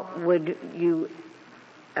more would you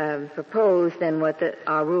propose than what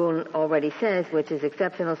our rule already says, which is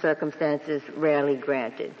exceptional circumstances rarely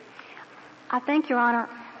granted? I think, Your Honor,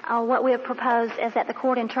 what we have proposed is that the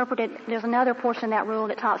court interpreted, there's another portion of that rule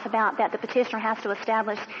that talks about that the petitioner has to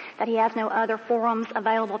establish that he has no other forums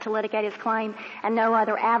available to litigate his claim and no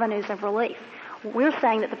other avenues of relief. We're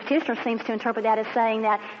saying that the petitioner seems to interpret that as saying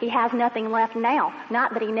that he has nothing left now,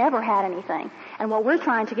 not that he never had anything. And what we're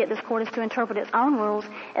trying to get this court is to interpret its own rules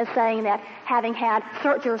as saying that having had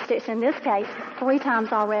cert jurisdiction in this case 3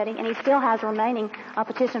 times already, and he still has remaining a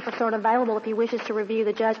petition for cert available if he wishes to review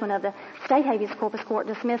the judgment of the state habeas corpus court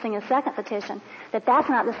dismissing a second petition, that that's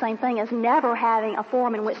not the same thing as never having a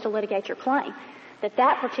forum in which to litigate your claim.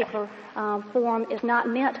 That particular forum is not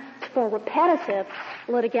meant for repetitive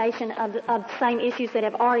litigation of the same issues that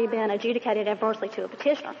have already been adjudicated adversely to a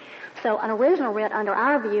petitioner. So an original writ under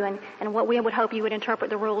our view, and what we would hope you would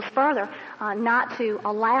interpret the rules further, not to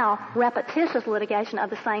allow repetitious litigation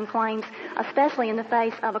of the same claims, especially in the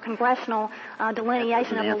face of a congressional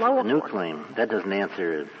delineation of the lower court. New claim. That doesn't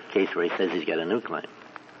answer a case where he says he's got a new claim.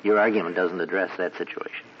 Your argument doesn't address that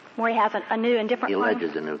situation. Where he has a new and different claim? He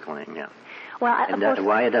alleges a new claim, yeah. Well,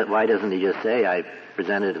 why doesn't he just say, I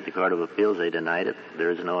presented it at the Court of Appeals, they denied it,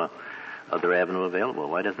 there is no other avenue available?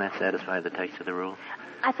 Why doesn't that satisfy the text of the rule?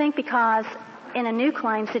 I think because in a new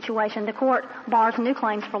claim situation, the court bars new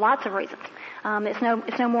claims for lots of reasons. It's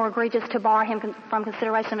no more egregious to bar him from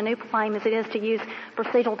consideration of a new claim as it is to use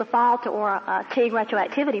procedural default or a Teague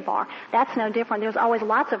retroactivity bar. That's no different. There's always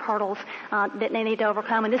lots of hurdles that they need to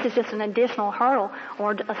overcome, and this is just an additional hurdle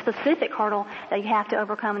or a specific hurdle that you have to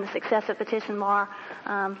overcome in the successive petition bar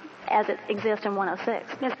as it exists in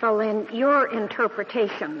 106. Ms. Berlin, your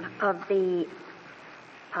interpretation of the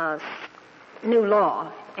new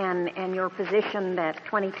law and your position that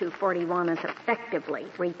 2241 is effectively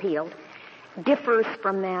repealed differs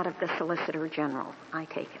from that of the Solicitor General, I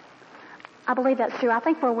take it. I believe that's true. I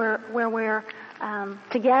think where we're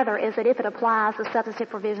together is that if it applies, the substantive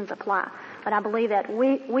provisions apply. But I believe that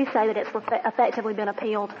we say that it's effectively been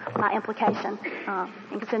appealed by implication,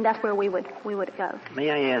 and that's where we would go. May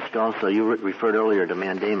I ask also, you referred earlier to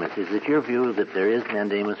mandamus. Is it your view that there is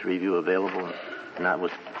mandamus review available,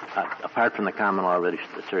 apart from the common law writ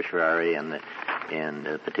of certiorari and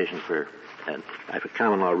the petition for a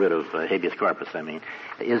common law writ of habeas corpus,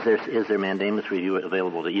 is there mandamus review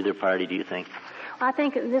available to either party, do you think? I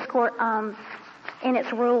think this court in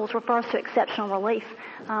its rules refers to exceptional relief.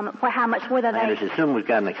 How much, whether they... I assume we've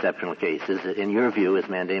got an exceptional case. Is it, in your view, is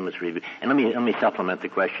mandamus review? And let me supplement the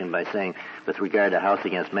question by saying, with regard to House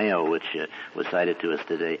against Mayo, which was cited to us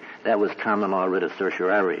today, that was common law writ of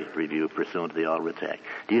certiorari review pursuant to the All Writs Act.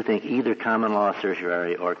 Do you think either common law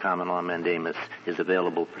certiorari or common law mandamus is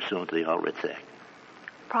available pursuant to the All Writs Act?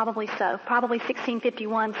 Probably so. Probably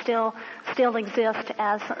 1651 still exists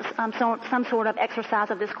as some sort of exercise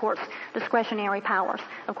of this court's discretionary powers.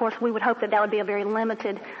 Of course, we would hope that would be a very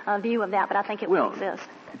limited view of that, but I think it will exist.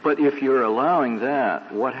 But if you're allowing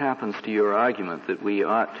that, what happens to your argument that we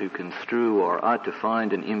ought to construe or ought to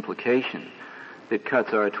find an implication that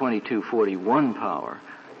cuts our 2241 power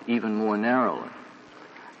even more narrowly?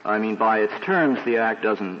 I mean, by its terms, the Act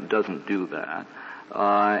doesn't do that.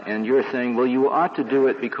 And you're saying, well, you ought to do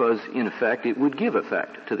it because, in effect, it would give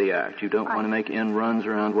effect to the Act. You don't want to make end runs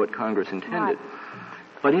around what Congress intended. Right.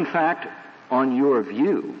 But, in fact, on your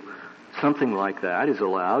view, something like that is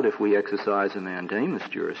allowed if we exercise a mandamus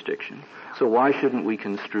jurisdiction. So why shouldn't we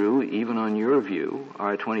construe, even on your view,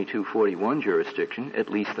 our 2241 jurisdiction, at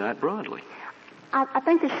least that broadly? I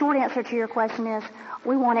think the short answer to your question is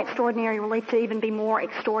we want extraordinary relief to even be more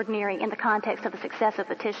extraordinary in the context of a successive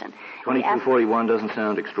petition. 2241 doesn't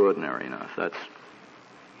sound extraordinary enough. That's.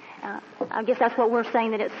 I guess that's what we're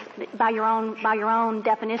saying, that it's by your own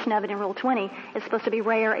definition of it in Rule 20, it's supposed to be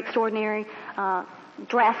rare, extraordinary,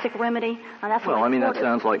 drastic remedy. That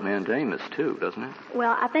sounds like mandamus too, doesn't it?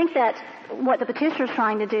 Well, I think that what the petitioner is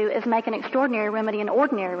trying to do is make an extraordinary remedy an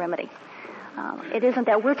ordinary remedy. It isn't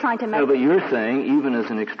that we're trying to make... No, but you're saying even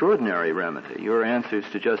as an extraordinary remedy. Your answers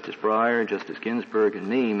to Justice Breyer, Justice Ginsburg, and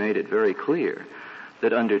me made it very clear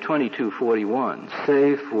that under 2241,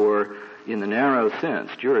 save for, in the narrow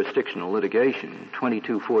sense, jurisdictional litigation,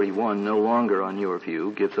 2241 no longer, on your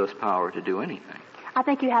view, gives us power to do anything. I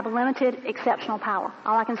think you have a limited exceptional power.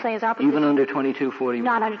 All I can say is our position... Even under 2241?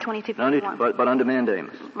 Not under 2241. But under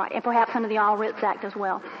mandamus? Right, and perhaps under the All Writs Act as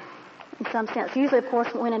well. In some sense. Usually, of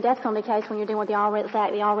course, when in a death penalty case, when you're dealing with the All Writs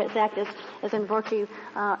Act is in virtue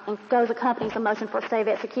and accompanies a motion for a stay of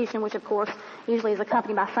execution, which, of course, usually is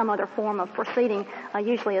accompanied by some other form of proceeding,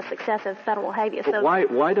 usually a successive federal habeas. But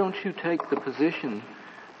why don't you take the position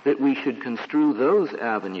that we should construe those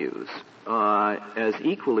avenues as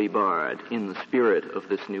equally barred in the spirit of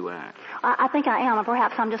this new Act? I think I am, and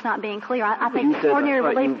perhaps I'm just not being clear. I think extraordinary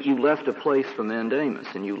relief... You left a place for mandamus,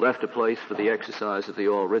 and you left a place for the exercise of the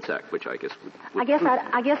All Writs Act, which I guess would...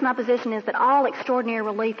 I guess my position is that all extraordinary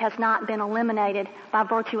relief has not been eliminated by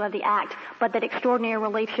virtue of the Act, but that extraordinary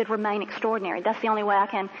relief should remain extraordinary. That's the only way I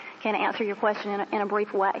can answer your question in a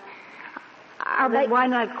brief way. Why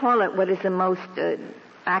not call it what is the most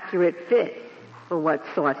accurate fit for what's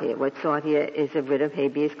sought here? What's sought here is a writ of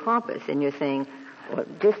habeas corpus, and you're saying, well,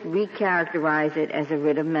 just recharacterize it as a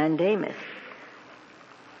writ of mandamus.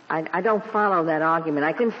 I don't follow that argument.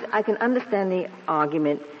 I can understand the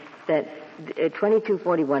argument that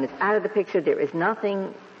 2241 is out of the picture. There is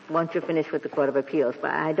nothing once you're finished with the Court of Appeals,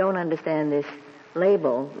 but I don't understand this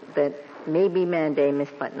label that may be mandamus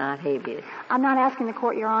but not habeas. I'm not asking the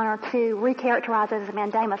Court, Your Honor, to recharacterize it as a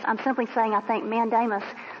mandamus. I'm simply saying I think mandamus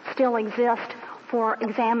still exists for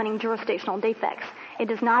examining jurisdictional defects. It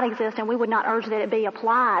does not exist, and we would not urge that it be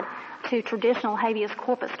applied to traditional habeas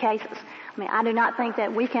corpus cases. I mean, I do not think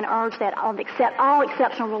that we can urge that all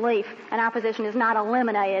exceptional relief in our position is not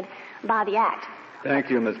eliminated by the Act. Thank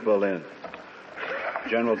you, Ms. Boleyn.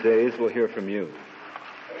 General Days, we'll hear from you.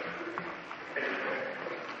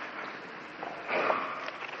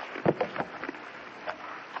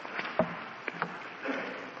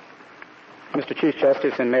 Mr. Chief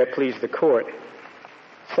Justice, and may it please the Court,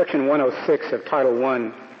 Section 106 of Title I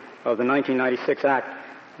of the 1996 Act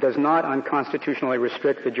does not unconstitutionally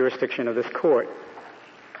restrict the jurisdiction of this Court,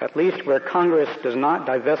 at least where Congress does not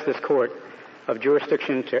divest this Court of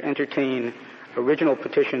jurisdiction to entertain original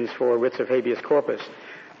petitions for writs of habeas corpus.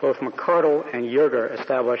 Both McCardle and Yerger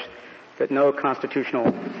established that no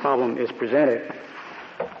constitutional problem is presented.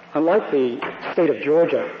 Unlike the state of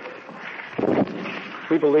Georgia,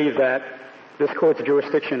 we believe that this Court's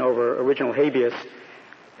jurisdiction over original habeas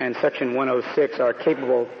and Section 106 are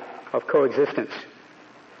capable of coexistence.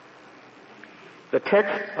 The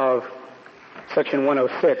text of Section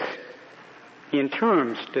 106, in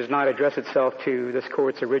terms, does not address itself to this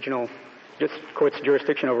Court's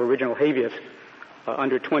jurisdiction over original habeas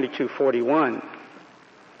under 2241.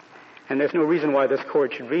 And there's no reason why this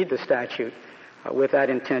Court should read the statute with that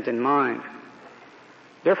intent in mind.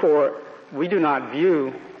 Therefore, we do not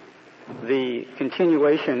view the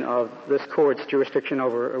continuation of this Court's jurisdiction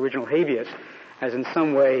over original habeas as in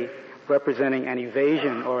some way representing an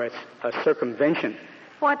evasion or a circumvention.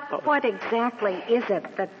 What exactly is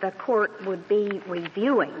it that the court would be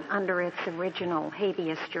reviewing under its original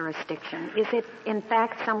habeas jurisdiction? Is it, in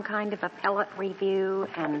fact, some kind of appellate review?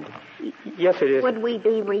 And yes, it is. Would we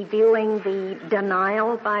be reviewing the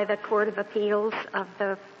denial by the Court of Appeals of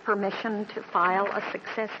the permission to file a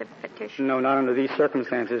successive petition? No, not under these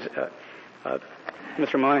circumstances.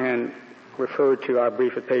 Mr. Monahan referred to our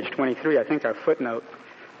brief at page 23. I think our footnote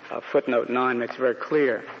 9 makes it very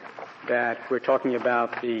clear that we're talking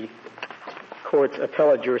about the court's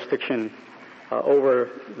appellate jurisdiction over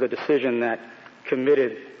the decision that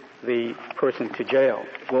committed the person to jail.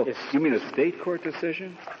 Well, you mean a state court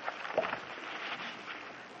decision?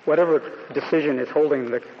 Whatever decision is holding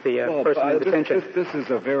the person in detention. This is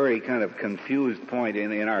a very kind of confused point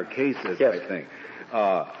in our cases, yes. I think.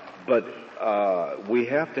 But we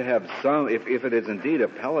have to have some, if it is indeed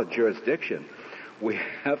appellate jurisdiction, we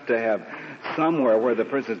have to have somewhere where the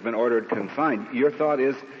person has been ordered confined. Your thought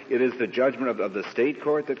is it is the judgment of the state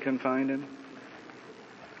court that confined him?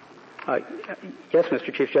 Yes,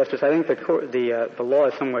 Mr. Chief Justice. I think the law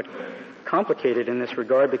is somewhat complicated in this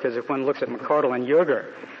regard because if one looks at McCardle and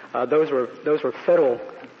Yerger, those were federal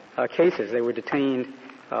cases. They were detained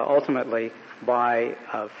ultimately by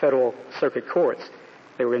federal circuit courts.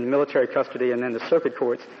 They were in military custody, and then the circuit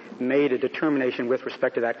courts made a determination with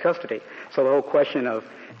respect to that custody. So the whole question of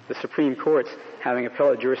the Supreme Court's having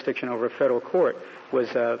appellate jurisdiction over a federal court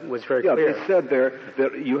was very clear. Yeah, they said there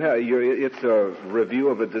that it's a review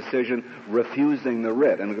of a decision refusing the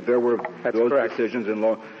writ, and there were those correct. Decisions in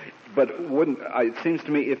law. But it seems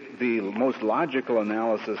to me if the most logical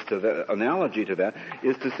analogy to that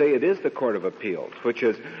is to say it is the Court of Appeals, which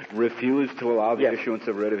has refused to allow the issuance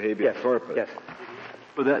of writ of habeas corpus. Yes.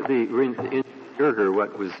 Well, in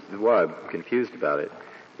Yerger, why I'm confused about it,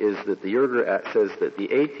 is that the Yerger Act says that the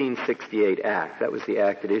 1868 Act, that was the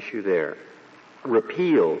act at issue there,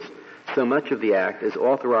 repeals so much of the act as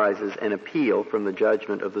authorizes an appeal from the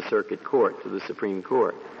judgment of the circuit court to the Supreme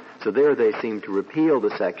Court. So there they seem to repeal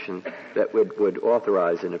the section that would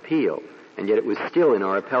authorize an appeal, and yet it was still in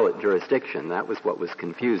our appellate jurisdiction. That was what was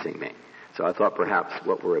confusing me. So I thought perhaps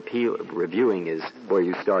what we're reviewing is where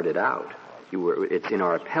you started out. It's in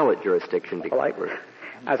our appellate jurisdiction.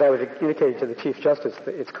 As I was indicating to the Chief Justice,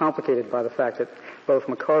 it's complicated by the fact that both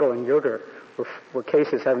McCardle and Yerger were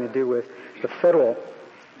cases having to do with the federal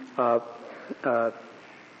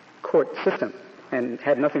court system and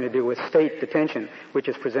had nothing to do with state detention, which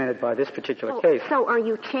is presented by this particular case. So are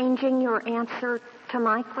you changing your answer to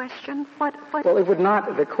my question? What? Well, it would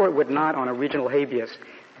not. The court would not, on a regional habeas,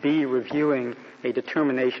 be reviewing a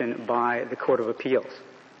determination by the Court of Appeals.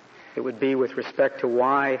 It would be with respect to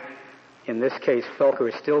why, in this case, Felker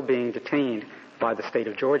is still being detained by the state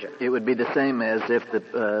of Georgia. It would be the same as if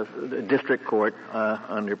the district court,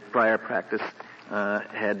 under prior practice,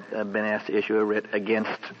 had been asked to issue a writ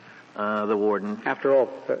against the warden. After all,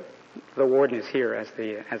 the warden is here as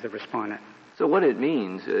the respondent. So what it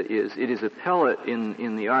means is it is appellate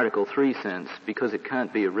in the Article 3 sense because it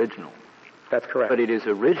can't be original. That's correct. But it is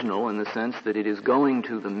original in the sense that it is going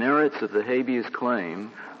to the merits of the habeas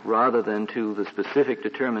claim rather than to the specific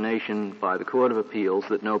determination by the Court of Appeals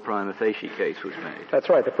that no prima facie case was made. That's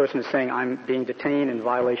right. The person is saying, I'm being detained in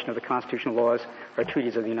violation of the constitutional laws or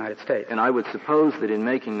treaties of the United States. And I would suppose that in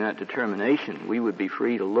making that determination, we would be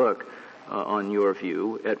free to look, on your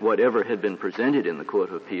view, at whatever had been presented in the Court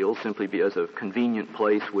of Appeals simply be as a convenient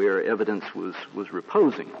place where evidence was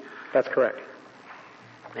reposing. That's correct.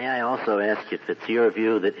 May I also ask if it's your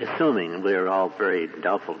view that, assuming, and we're all very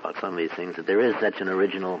doubtful about some of these things, that there is such an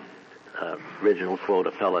original quote,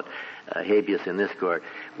 appellate habeas in this court,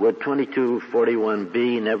 would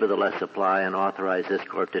 2241B nevertheless apply and authorize this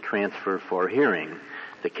court to transfer for hearing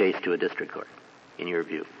the case to a district court, in your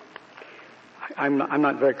view? I'm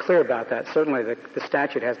not very clear about that. Certainly the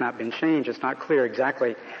statute has not been changed. It's not clear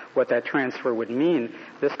exactly what that transfer would mean.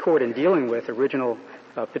 This court, in dealing with original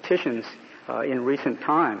petitions in recent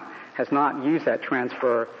time, has not used that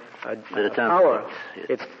transfer power.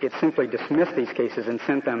 It's simply dismissed these cases and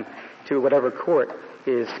sent them to whatever court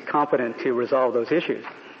is competent to resolve those issues.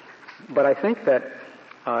 But I think that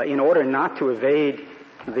in order not to evade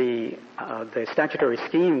the statutory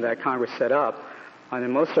scheme that Congress set up, and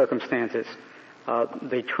in most circumstances,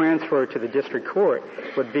 the transfer to the district court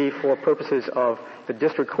would be for purposes of the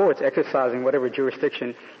district courts exercising whatever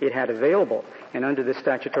jurisdiction it had available. And under this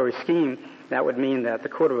statutory scheme, that would mean that the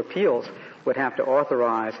Court of Appeals would have to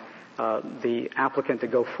authorize the applicant to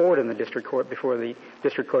go forward in the district court before the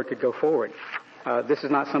district court could go forward. This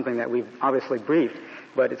is not something that we've obviously briefed,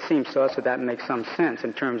 but it seems to us that makes some sense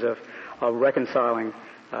in terms of reconciling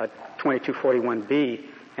 2241B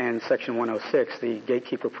and Section 106, the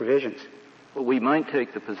gatekeeper provisions. Well, we might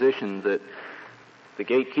take the position that the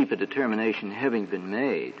gatekeeper determination having been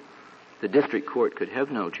made, the district court could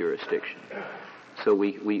have no jurisdiction. So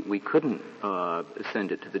we couldn't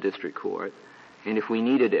send it to the district court. And if we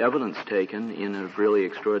needed evidence taken in a really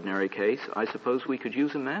extraordinary case, I suppose we could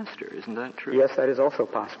use a master. Isn't that true? Yes, that is also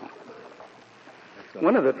possible.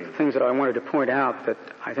 One of the things that I wanted to point out that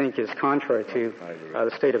I think is contrary to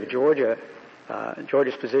the state of Georgia,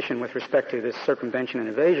 Georgia's position with respect to this circumvention and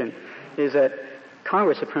evasion, is that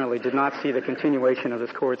Congress apparently did not see the continuation of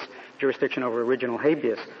this court's jurisdiction over original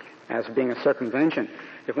habeas as being a circumvention.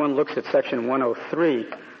 If one looks at Section 103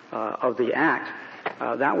 of the Act,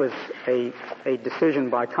 that was a decision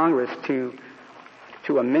by Congress to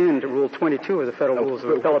amend Rule 22 of the Federal Rules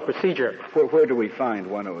of Appellate Procedure. Where do we find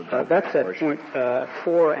one of those? That's at point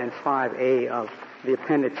 4 and 5A of the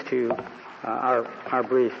appendix to our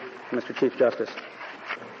brief, Mr. Chief Justice.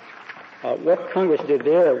 What Congress did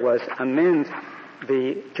there was amend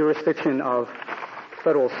the jurisdiction of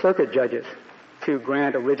Federal Circuit judges to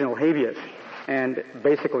grant original habeas, and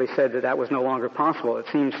basically said that that was no longer possible. It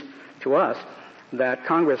seems to us that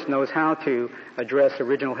Congress knows how to address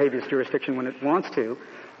original habeas jurisdiction when it wants to,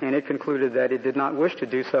 and it concluded that it did not wish to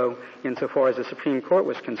do so insofar as the Supreme Court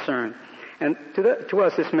was concerned. And to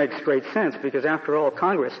us, this makes great sense, because after all,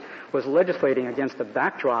 Congress was legislating against the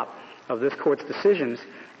backdrop of this Court's decisions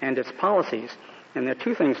and its policies. And there are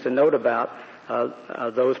two things to note about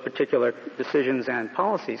those particular decisions and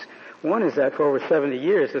policies. One is that for over 70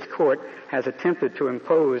 years, this Court has attempted to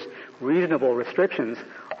impose reasonable restrictions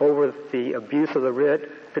over the abuse of the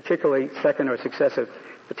writ, particularly second or successive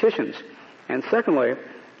petitions. And secondly,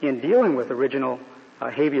 in dealing with original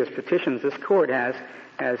habeas petitions, this Court has,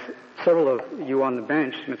 as several of you on the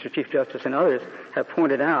bench, Mr. Chief Justice and others, have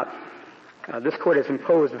pointed out, this Court has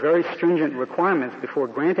imposed very stringent requirements before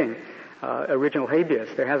granting original habeas.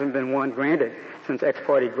 There hasn't been one granted since ex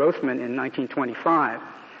parte Grossman in 1925.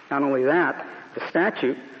 Not only that, the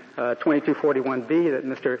statute, 2241B that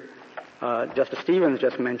Mr. Justice Stevens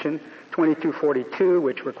just mentioned, 2242,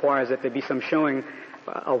 which requires that there be some showing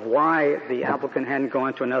of why the applicant hadn't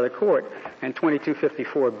gone to another court, and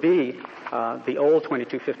 2254B, the old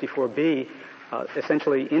 2254B,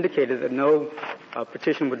 essentially indicated that no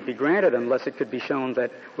petition would be granted unless it could be shown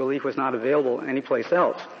that relief was not available anyplace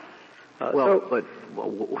else. But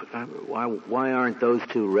why aren't those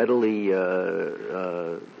two readily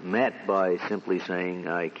met by simply saying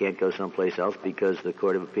I can't go someplace else because the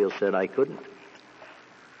Court of Appeals said I couldn't?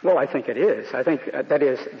 Well, I think it is. I think that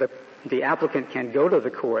is the applicant can go to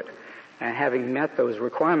the court and having met those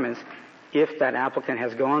requirements if that applicant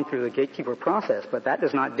has gone through the gatekeeper process. But that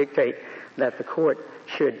does not dictate that the court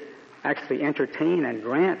should actually entertain and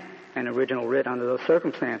grant an original writ under those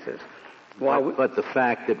circumstances. But the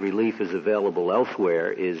fact that relief is available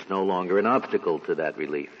elsewhere is no longer an obstacle to that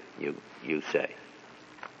relief, you say.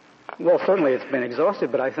 Well, certainly it's been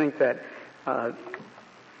exhausted, but I think that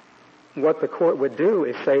what the court would do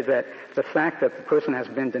is say that the fact that the person has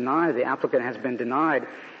been denied, the applicant has been denied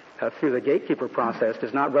through the gatekeeper process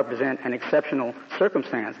does not represent an exceptional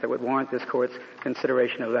circumstance that would warrant this court's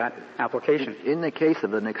consideration of that application. In the case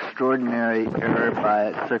of an extraordinary error by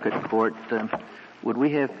a circuit court, would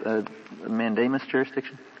we have a mandamus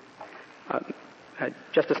jurisdiction?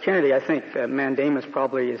 Justice Kennedy, I think mandamus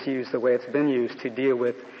probably is used the way it's been used to deal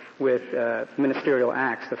with ministerial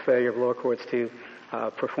acts, the failure of lower courts to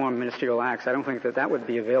perform ministerial acts. I don't think that would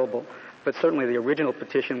be available, but certainly the original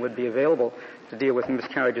petition would be available to deal with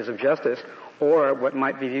miscarriages of justice or what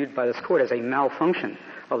might be viewed by this court as a malfunction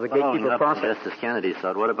of the gatekeeper process. Justice Kennedy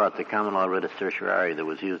thought, what about the common law writ of certiorari that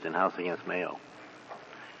was used in House against Mayo?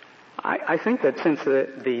 I think that since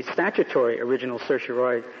the statutory original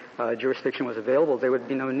certiorari jurisdiction was available, there would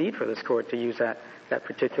be no need for this court to use that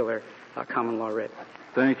particular common law writ.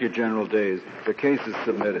 Thank you, General Days. The case is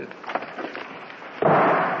submitted.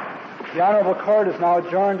 The Honorable Court is now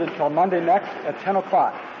adjourned until Monday next at 10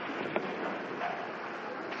 o'clock.